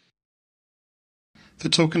well. So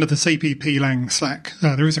talking of the CPP Lang Slack,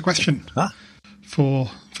 there is a question for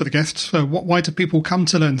the guests. Why do people come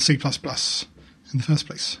to learn C++ in the first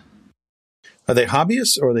place? Are they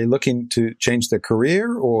hobbyists, or are they looking to change their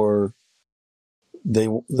career, or they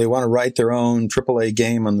want to write their own AAA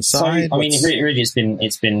game on the side? So, I mean, it's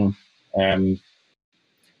been.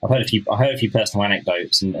 I've heard a few personal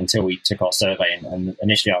anecdotes until we took our survey, and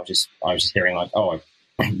initially I was just hearing like, oh,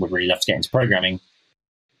 I would really love to get into programming.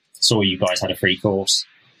 Saw you guys had a free course,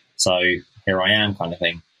 so here I am, kind of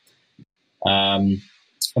thing.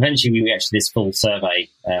 Eventually, we actually did this full survey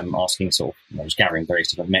asking just gathering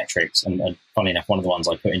various different metrics, and funnily enough, one of the ones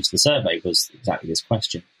I put into the survey was exactly this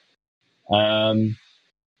question.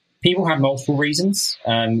 People had multiple reasons.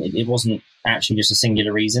 It wasn't actually just a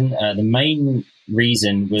singular reason. The main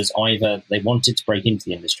reason was either they wanted to break into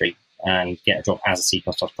the industry and get a job as a C++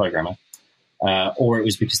 programmer, or it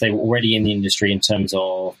was because they were already in the industry in terms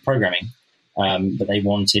of programming, but they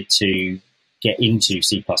wanted to get into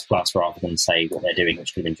C++ rather than say what they're doing,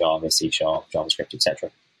 which could have been Java, C#, JavaScript,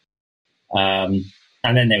 etc. And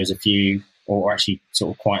then there was a few, or actually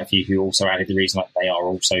sort of quite a few, who also added the reason that they are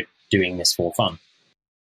also doing this for fun.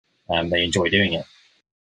 They enjoy doing it.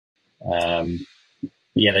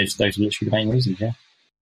 Yeah, those are literally the main reasons, yeah.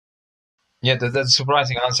 Yeah, the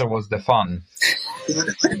surprising answer was the fun.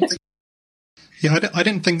 Yeah, I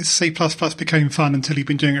didn't think C++ became fun until you've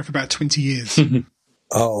been doing it for about 20 years.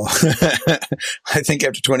 Oh, I think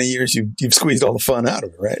after 20 years, you've squeezed all the fun out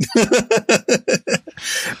of it, right?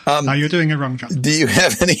 No, you're doing it wrong, John. Do you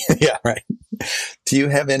have any? Yeah, right. Do you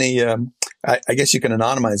have any? I guess you can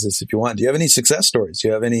anonymize this if you want. Do you have any success stories? Do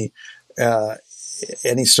you have any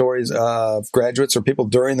stories of graduates or people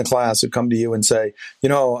during the class who come to you and say,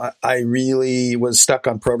 I really was stuck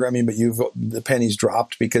on programming, but the pennies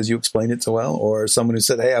dropped because you explained it so well? Or someone who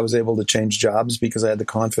said, hey, I was able to change jobs because I had the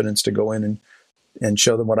confidence to go in and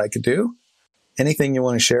show them what I could do. Anything you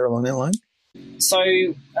want to share along that line? So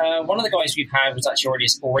one of the guys we've had was actually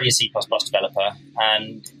already a C++ developer,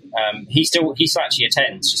 and he still actually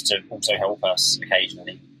attends just to also help us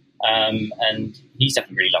occasionally. And he's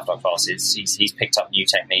definitely really loved our classes. He's picked up new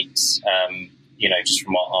techniques, just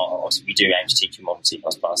from what we do aim to teach him modern C++,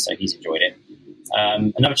 so he's enjoyed it.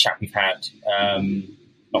 Another chap we've had,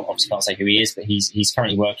 obviously can't say who he is, but he's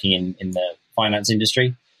currently working in the finance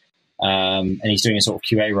industry, and he's doing a sort of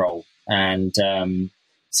QA role. And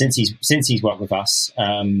since he's worked with us,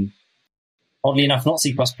 oddly enough, not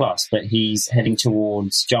C++, but he's heading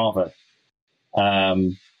towards Java.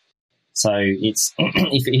 So it's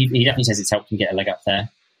he definitely says it's helped him get a leg up there.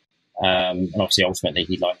 And obviously, ultimately,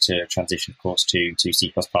 he'd like to transition, of course, to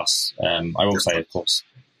C++. I will say, of course,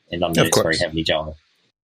 in London, it's very heavily Java.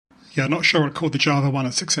 Yeah, I'm not sure I'd call the Java one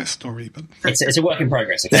a success story, but it's a work in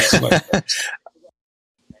progress. Okay, it's a work in progress.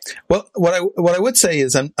 Well, what I would say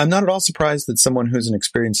is I'm not at all surprised that someone who's an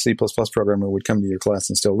experienced C++ programmer would come to your class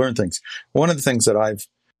and still learn things. One of the things that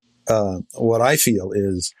what I feel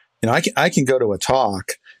is, I can go to a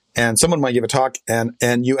talk and someone might give a talk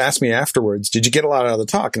and you ask me afterwards, did you get a lot out of the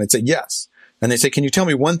talk? And I'd say yes. And they say, can you tell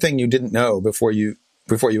me one thing you didn't know before you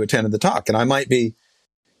attended the talk? And I might be,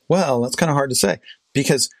 well, that's kind of hard to say,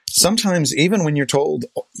 because sometimes even when you're told,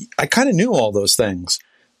 I kind of knew all those things,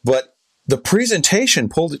 but the presentation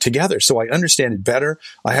pulled it together so I understand it better.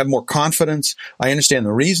 I have more confidence. I understand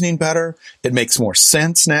the reasoning better. It makes more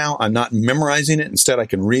sense now. I'm not memorizing it. Instead, I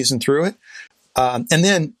can reason through it. And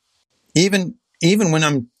then even when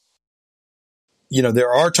I'm,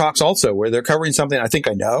 there are talks also where they're covering something I think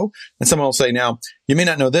I know, and someone will say, now, you may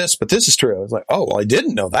not know this, but this is true. I was like, oh, well, I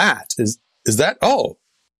didn't know that. Is that? Oh.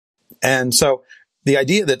 And so the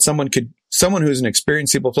idea that someone who's an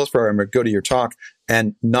experienced C++ programmer go to your talk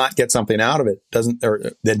and not get something out of it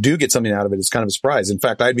that do get something out of it is kind of a surprise. In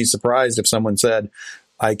fact, I'd be surprised if someone said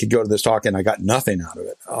I could go to this talk and I got nothing out of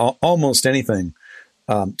it. Almost anything.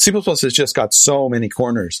 C++ has just got so many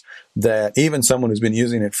corners that even someone who's been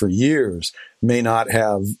using it for years may not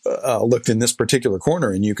have looked in this particular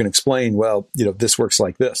corner, and you can explain, well, this works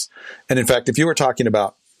like this. And in fact, if you were talking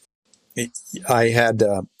about, I had,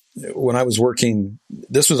 when I was working,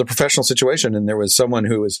 this was a professional situation, and there was someone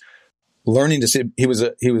who was learning to see, he was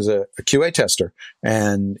a QA tester,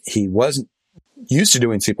 and he wasn't used to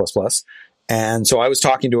doing C++. And so I was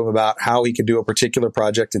talking to him about how he could do a particular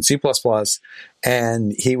project in C++,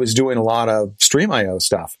 and he was doing a lot of Stream.io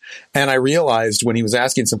stuff. And I realized when he was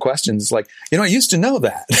asking some questions, like, I used to know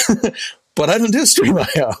that, but I don't do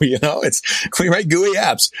Stream.io, we write GUI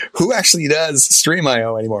apps. Who actually does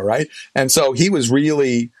Stream.io anymore, right? And so he was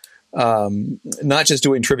really not just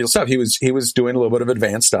doing trivial stuff. He was doing a little bit of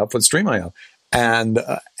advanced stuff with Stream.io. And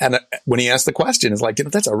when he asked the question, it's like,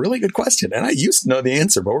 that's a really good question. And I used to know the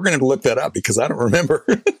answer, but we're going to look that up because I don't remember.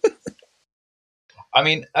 I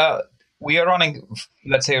mean, we are running,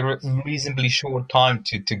 let's say, a reasonably short time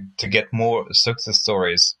to get more success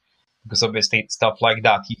stories, because obviously stuff like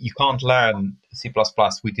that, you can't learn C++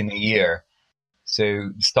 within a year.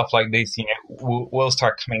 So stuff like this, will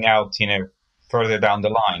start coming out, further down the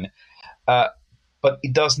line. But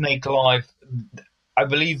it does make life, I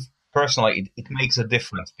believe, personally, it makes a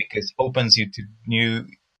difference because it opens you to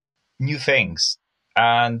new things.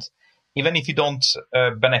 And even if you don't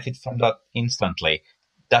benefit from that instantly,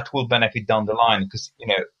 that will benefit down the line, because,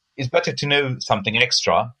 it's better to know something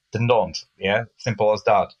extra than don't. Yeah, simple as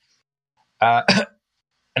that.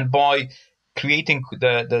 And by creating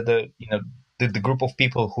the group of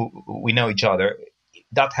people who we know each other,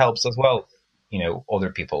 that helps as well.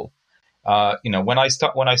 Other people. When I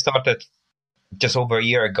started just over a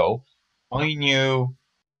year ago, I knew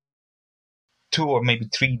 2 or maybe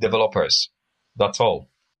 3 developers. That's all.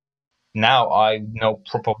 Now I know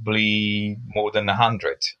probably more than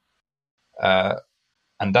 100,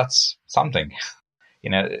 and that's something.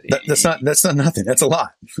 That's not nothing. That's a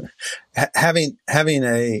lot. Having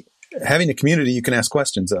a community you can ask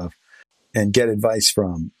questions of and get advice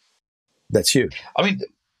from, that's huge. I mean,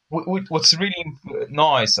 what's really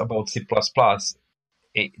nice about C++,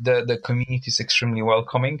 the community is extremely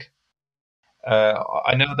welcoming.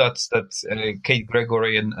 I know that Kate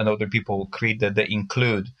Gregory and other people created the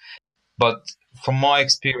Include, but from my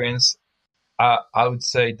experience, I would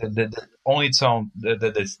say that on its own,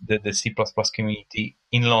 the C++ community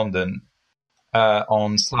in London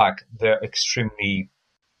on Slack, they're extremely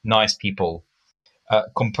nice people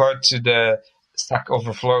compared to the Stack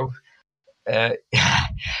Overflow.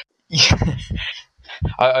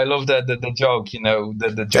 I love the joke. You know, the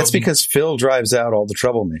joke. That's because Phil drives out all the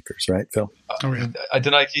troublemakers, right, Phil? Oh, yeah. I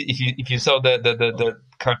don't know if you saw the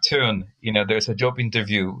cartoon. You know, there's a job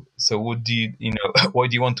interview. So why do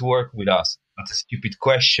you want to work with us? That's a stupid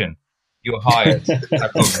question. You're hired.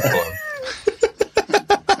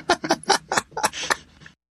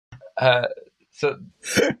 So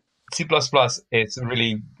C++ is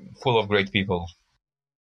really full of great people.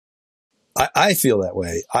 I feel that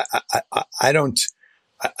way.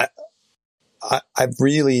 I've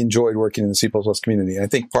really enjoyed working in the C++ community. I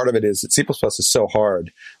think part of it is that C++ is so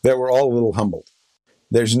hard that we're all a little humbled.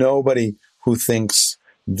 There's nobody who thinks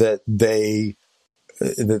that they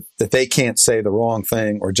can't say the wrong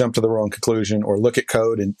thing or jump to the wrong conclusion or look at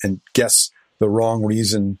code and guess the wrong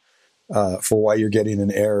reason for why you're getting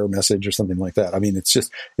an error message or something like that. I mean, it's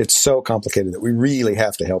so complicated that we really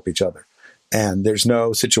have to help each other. And there's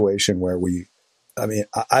no situation where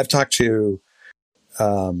I've talked to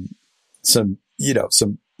some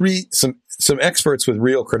experts with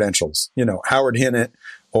real credentials, Howard Hinnett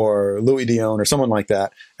or Louis Dion or someone like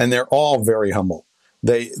that, and they're all very humble.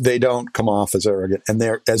 They don't come off as arrogant, and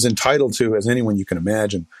they're as entitled to as anyone you can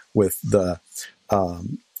imagine with the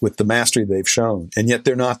mastery they've shown. And yet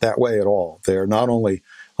they're not that way at all. They're not only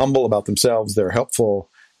humble about themselves, they're helpful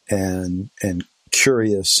and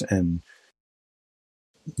curious and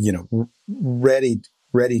ready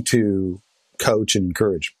to coach and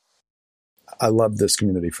encourage. I love this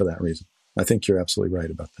community for that reason. I think you're absolutely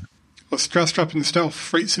right about that. Well, Straustrup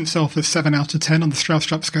himself rates himself as 7 out of 10 on the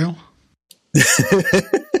Straustrup scale.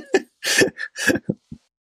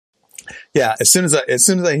 Yeah, as soon as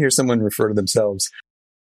I hear someone refer to themselves,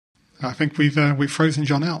 I think we've frozen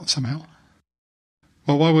John out somehow.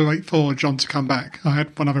 Well, while we wait for John to come back, I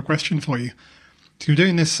had one other question for you. So you're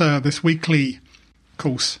doing this weekly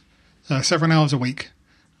course, 7 hours a week,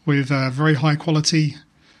 with very high quality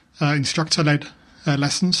instructor-led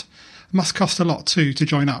lessons. It must cost a lot to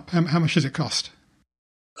join up. How much does it cost?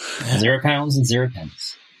 £0 and 0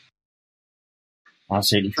 pence.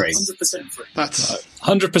 Absolutely free. 100% free. That's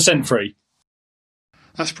 100% free.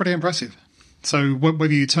 That's pretty impressive. So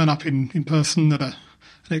whether you turn up in person at an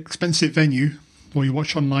expensive venue or you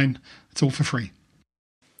watch online, it's all for free.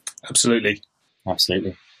 Absolutely.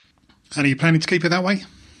 Absolutely. And are you planning to keep it that way?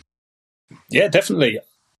 Yeah, definitely.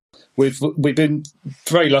 We've been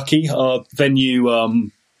very lucky. Our venue,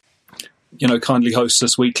 kindly hosts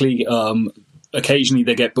us weekly. Occasionally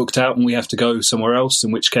they get booked out and we have to go somewhere else,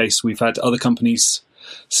 in which case we've had other companies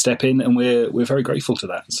step in, and we're very grateful to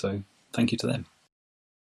that. So thank you to them.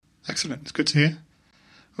 Excellent. It's good to hear.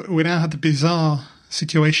 We now have the bizarre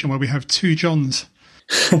situation where we have 2 Johns.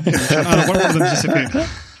 One of them disappeared.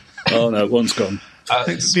 Oh no, one's gone.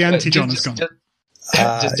 The anti-John has gone.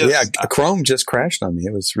 Chrome just crashed on me.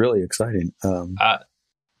 It was really exciting.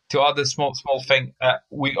 To add a small thing,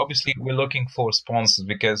 we're looking for sponsors,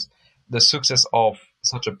 because the success of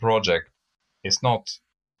such a project is not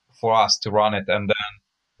for us to run it and then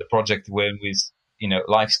the project when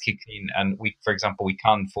life's kicked in and we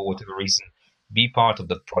can't, for whatever reason, be part of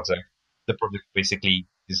that project. The project basically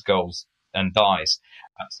just goes and dies.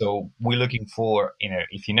 So we're looking for,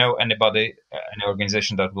 if you know anybody, an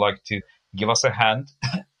organization that would like to give us a hand,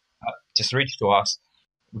 just reach to us,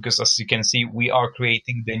 because as you can see, we are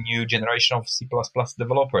creating the new generation of C++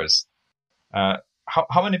 developers.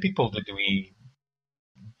 How many people do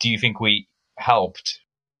you think we helped?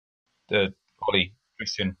 Ollie,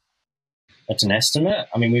 Christian? That's an estimate.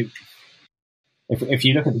 I mean, if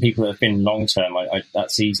you look at the people that have been long term,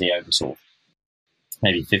 that's easily over sort of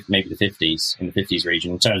maybe the 50s, in the 50s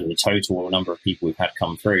region. In terms of the total number of people we've had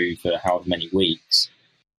come through for however many weeks,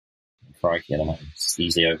 crikey, I don't know, it's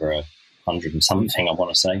easily over 100 and something, I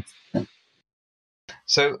want to say.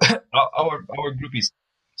 So our group is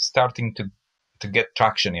starting to get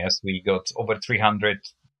traction. Yes, we got over 300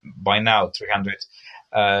 by now,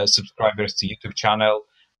 300 subscribers to YouTube channel.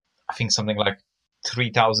 I think something like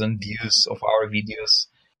 3,000 views of our videos.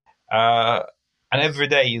 And every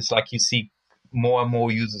day it's like you see more and more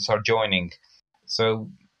users are joining. So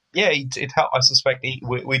yeah, it helps. I suspect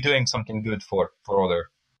we're doing something good for other.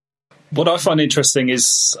 What I find interesting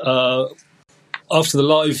is after the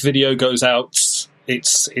live video goes out,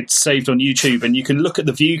 it's saved on YouTube, and you can look at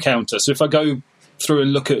the view counter. So if I go through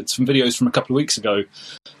and look at some videos from a couple of weeks ago,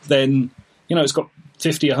 then it's got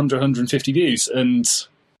 50, 100, 150 views, and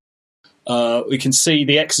we can see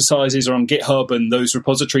the exercises are on GitHub, and those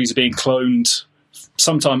repositories are being cloned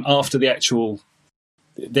sometime after the actual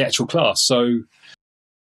class. So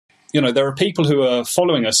there are people who are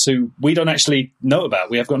following us who we don't actually know about.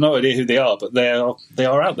 We have got no idea who they are, but they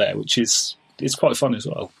are out there, which is quite fun as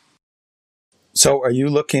well. So are you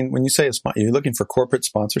looking, when you say are you looking for corporate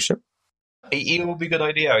sponsorship? It would be a good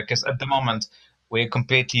idea because at the moment we're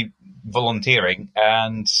completely volunteering,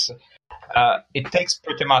 and it takes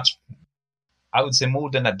pretty much, I would say, more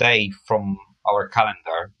than a day from our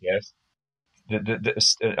calendar. Yes,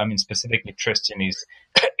 I mean, specifically Tristan is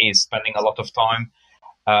spending a lot of time.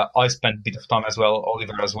 I spend a bit of time as well,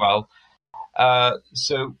 Oliver as well.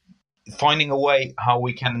 So finding a way how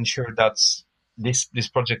we can ensure that this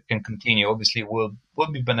project can continue obviously will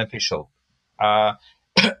be beneficial.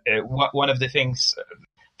 One of the things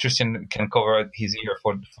Tristan can cover his ear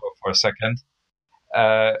for a second.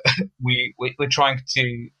 We're trying to.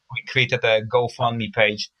 We created a GoFundMe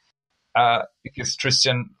page because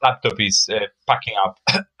Tristan's laptop is packing up,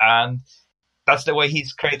 and that's the way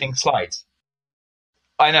he's creating slides.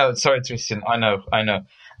 I know, sorry, Tristan. I know,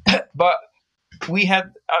 but we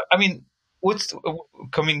had. I mean, what's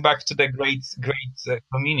coming back to the great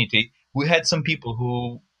community? We had some people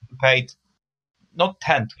who paid not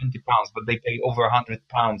 10, 20 pounds, but they paid over £100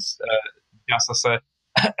 just as a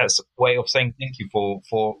way of saying thank you for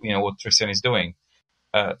what Tristan is doing.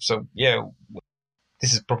 So yeah,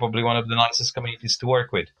 this is probably one of the nicest communities to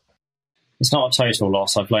work with. It's not a total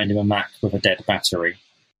loss. I've loaned him a Mac with a dead battery.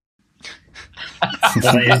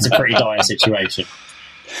 It's a pretty dire situation.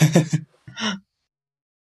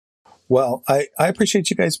 Well, I appreciate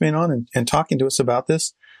you guys being on and talking to us about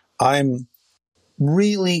this. I'm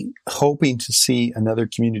really hoping to see another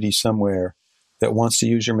community somewhere that wants to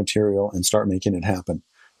use your material and start making it happen.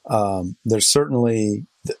 There's certainly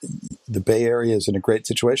the Bay Area is in a great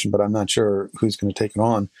situation, but I'm not sure who's going to take it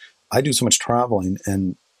on. I do so much traveling,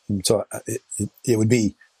 and so it would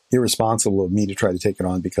be irresponsible of me to try to take it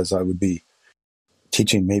on because I would be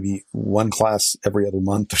teaching maybe one class every other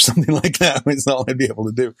month or something like that. It's all I'd be able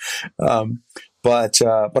to do. But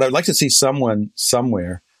I'd like to see someone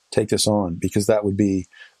somewhere take this on, because that would be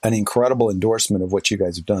an incredible endorsement of what you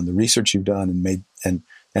guys have done, the research you've done and made, and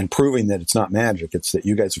proving that it's not magic. It's that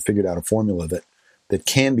you guys have figured out a formula that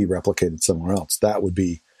can be replicated somewhere else. That would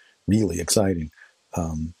be really exciting.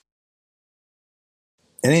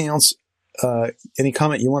 Anything else? Any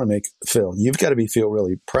comment you want to make, Phil? You've got to feel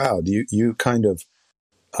really proud. You kind of,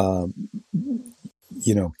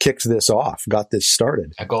 kicked this off, got this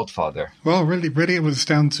started. A godfather. Well, really, it was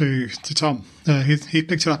down to Tom. He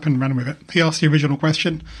picked it up and ran with it. He asked the original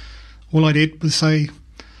question. All I did was say,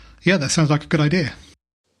 yeah, that sounds like a good idea.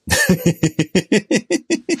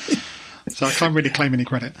 So I can't really claim any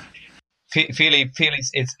credit. Philly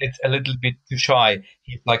it's a little bit too shy.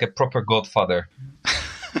 He's like a proper godfather.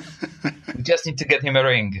 We just need to get him a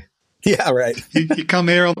ring. Yeah, right. You come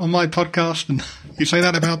here on my podcast and you say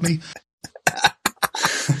that about me.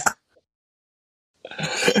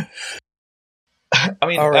 I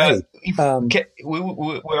mean, all right.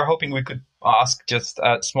 We're hoping we could ask just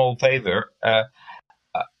a small favor.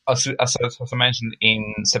 As I mentioned,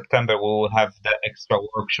 in September we will have the extra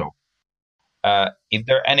workshop. If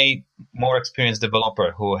there are any more experienced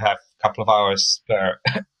developer who have a couple of hours spare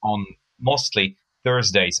on mostly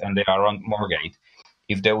Thursdays and they are on Moorgate,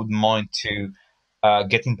 if they would mind to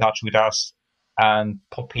get in touch with us and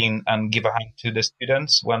pop in and give a hand to the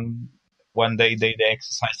students when they're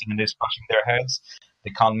exercising and they're scratching their heads,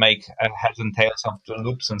 they can't make heads and tails of the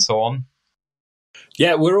loops and so on.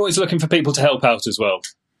 Yeah, we're always looking for people to help out as well.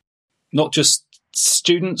 Not just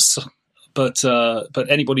students, but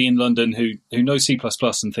anybody in London who knows C++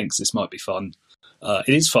 and thinks this might be fun.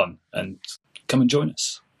 It is fun, and come and join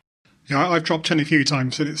us. Yeah, I've dropped in a few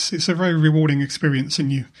times, and it's a very rewarding experience,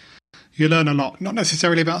 and you learn a lot. Not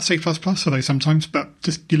necessarily about C++, although sometimes, but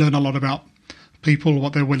just you learn a lot about people,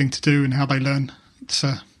 what they're willing to do, and how they learn. It's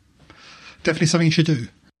definitely something you should do.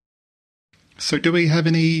 So do we have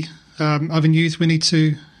any other news we need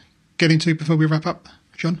to get into before we wrap up,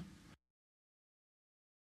 John?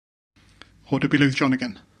 Or did we lose John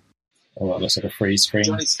again? Oh, that looks like a freeze screen.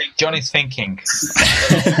 John is thinking.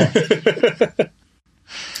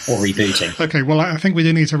 Or rebooting. Okay, well, I think we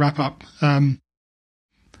do need to wrap up.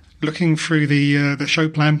 Looking through the show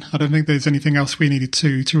plan, I don't think there's anything else we needed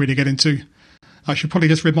to really get into. I should probably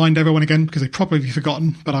just remind everyone again, because they've probably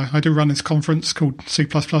forgotten, but I do run this conference called C++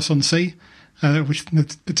 on C, which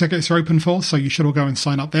the tickets are open for, so you should all go and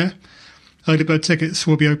sign up there. Early bird tickets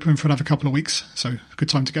will be open for another couple of weeks, so good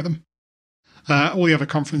time to get them. All the other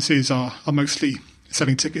conferences are mostly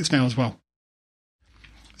selling tickets now as well.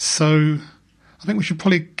 So I think we should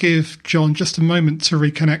probably give John just a moment to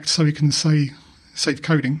reconnect so he can say safe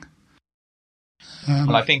coding.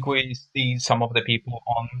 Well, I think we see some of the people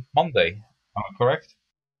on Monday. Am I correct?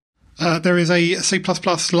 There is a C++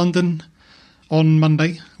 London on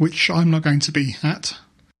Monday, which I'm not going to be at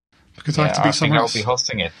because I have to be I think somewhere I'll else. be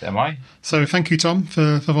hosting it, am I? So thank you, Tom,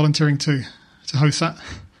 for volunteering to host that.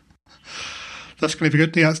 That's going to be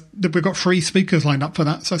good. Yeah, we've got 3 speakers lined up for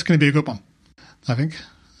that, so it's going to be a good one, I think.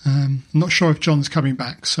 I'm not sure if John's coming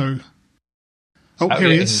back, so... Here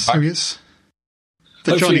he is. Here he is.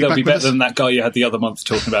 Hopefully they'll be better than that guy you had the other month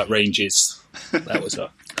talking about ranges.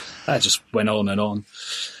 That just went on and on.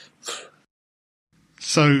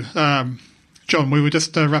 So, John, we were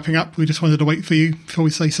just wrapping up. We just wanted to wait for you before we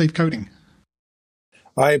say safe coding.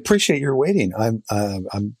 I appreciate your waiting.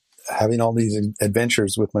 I'm having all these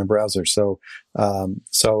adventures with my browser. So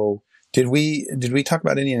did we talk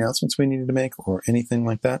about any announcements we needed to make or anything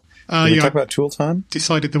like that? Did we talk about tool time?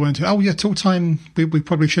 Decided there weren't. Oh yeah, tool time. We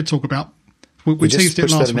probably should talk about. We teased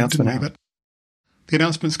it last week, didn't we? But the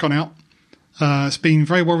announcement's gone out. It's been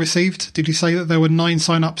very well received. Did you say that there were 9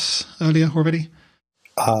 sign-ups earlier already?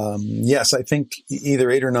 Yes, I think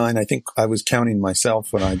either 8 or 9. I think I was counting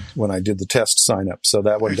myself when I did the test sign-up. So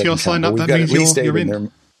that one. If you're signed up, that means you're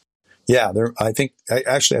in. Yeah, I think a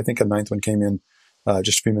 9th one came in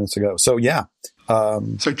just a few minutes ago. So yeah.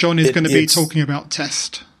 So John is going to be talking about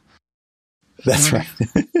test. That's right.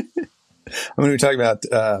 I'm going to be talking about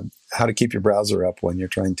how to keep your browser up when you're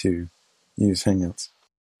trying to use Hangouts.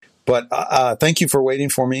 But thank you for waiting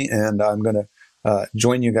for me, and I'm going to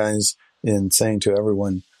join you guys in saying to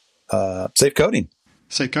everyone, safe coding.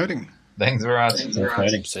 Safe coding. Thanks, Raj.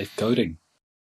 Safe coding.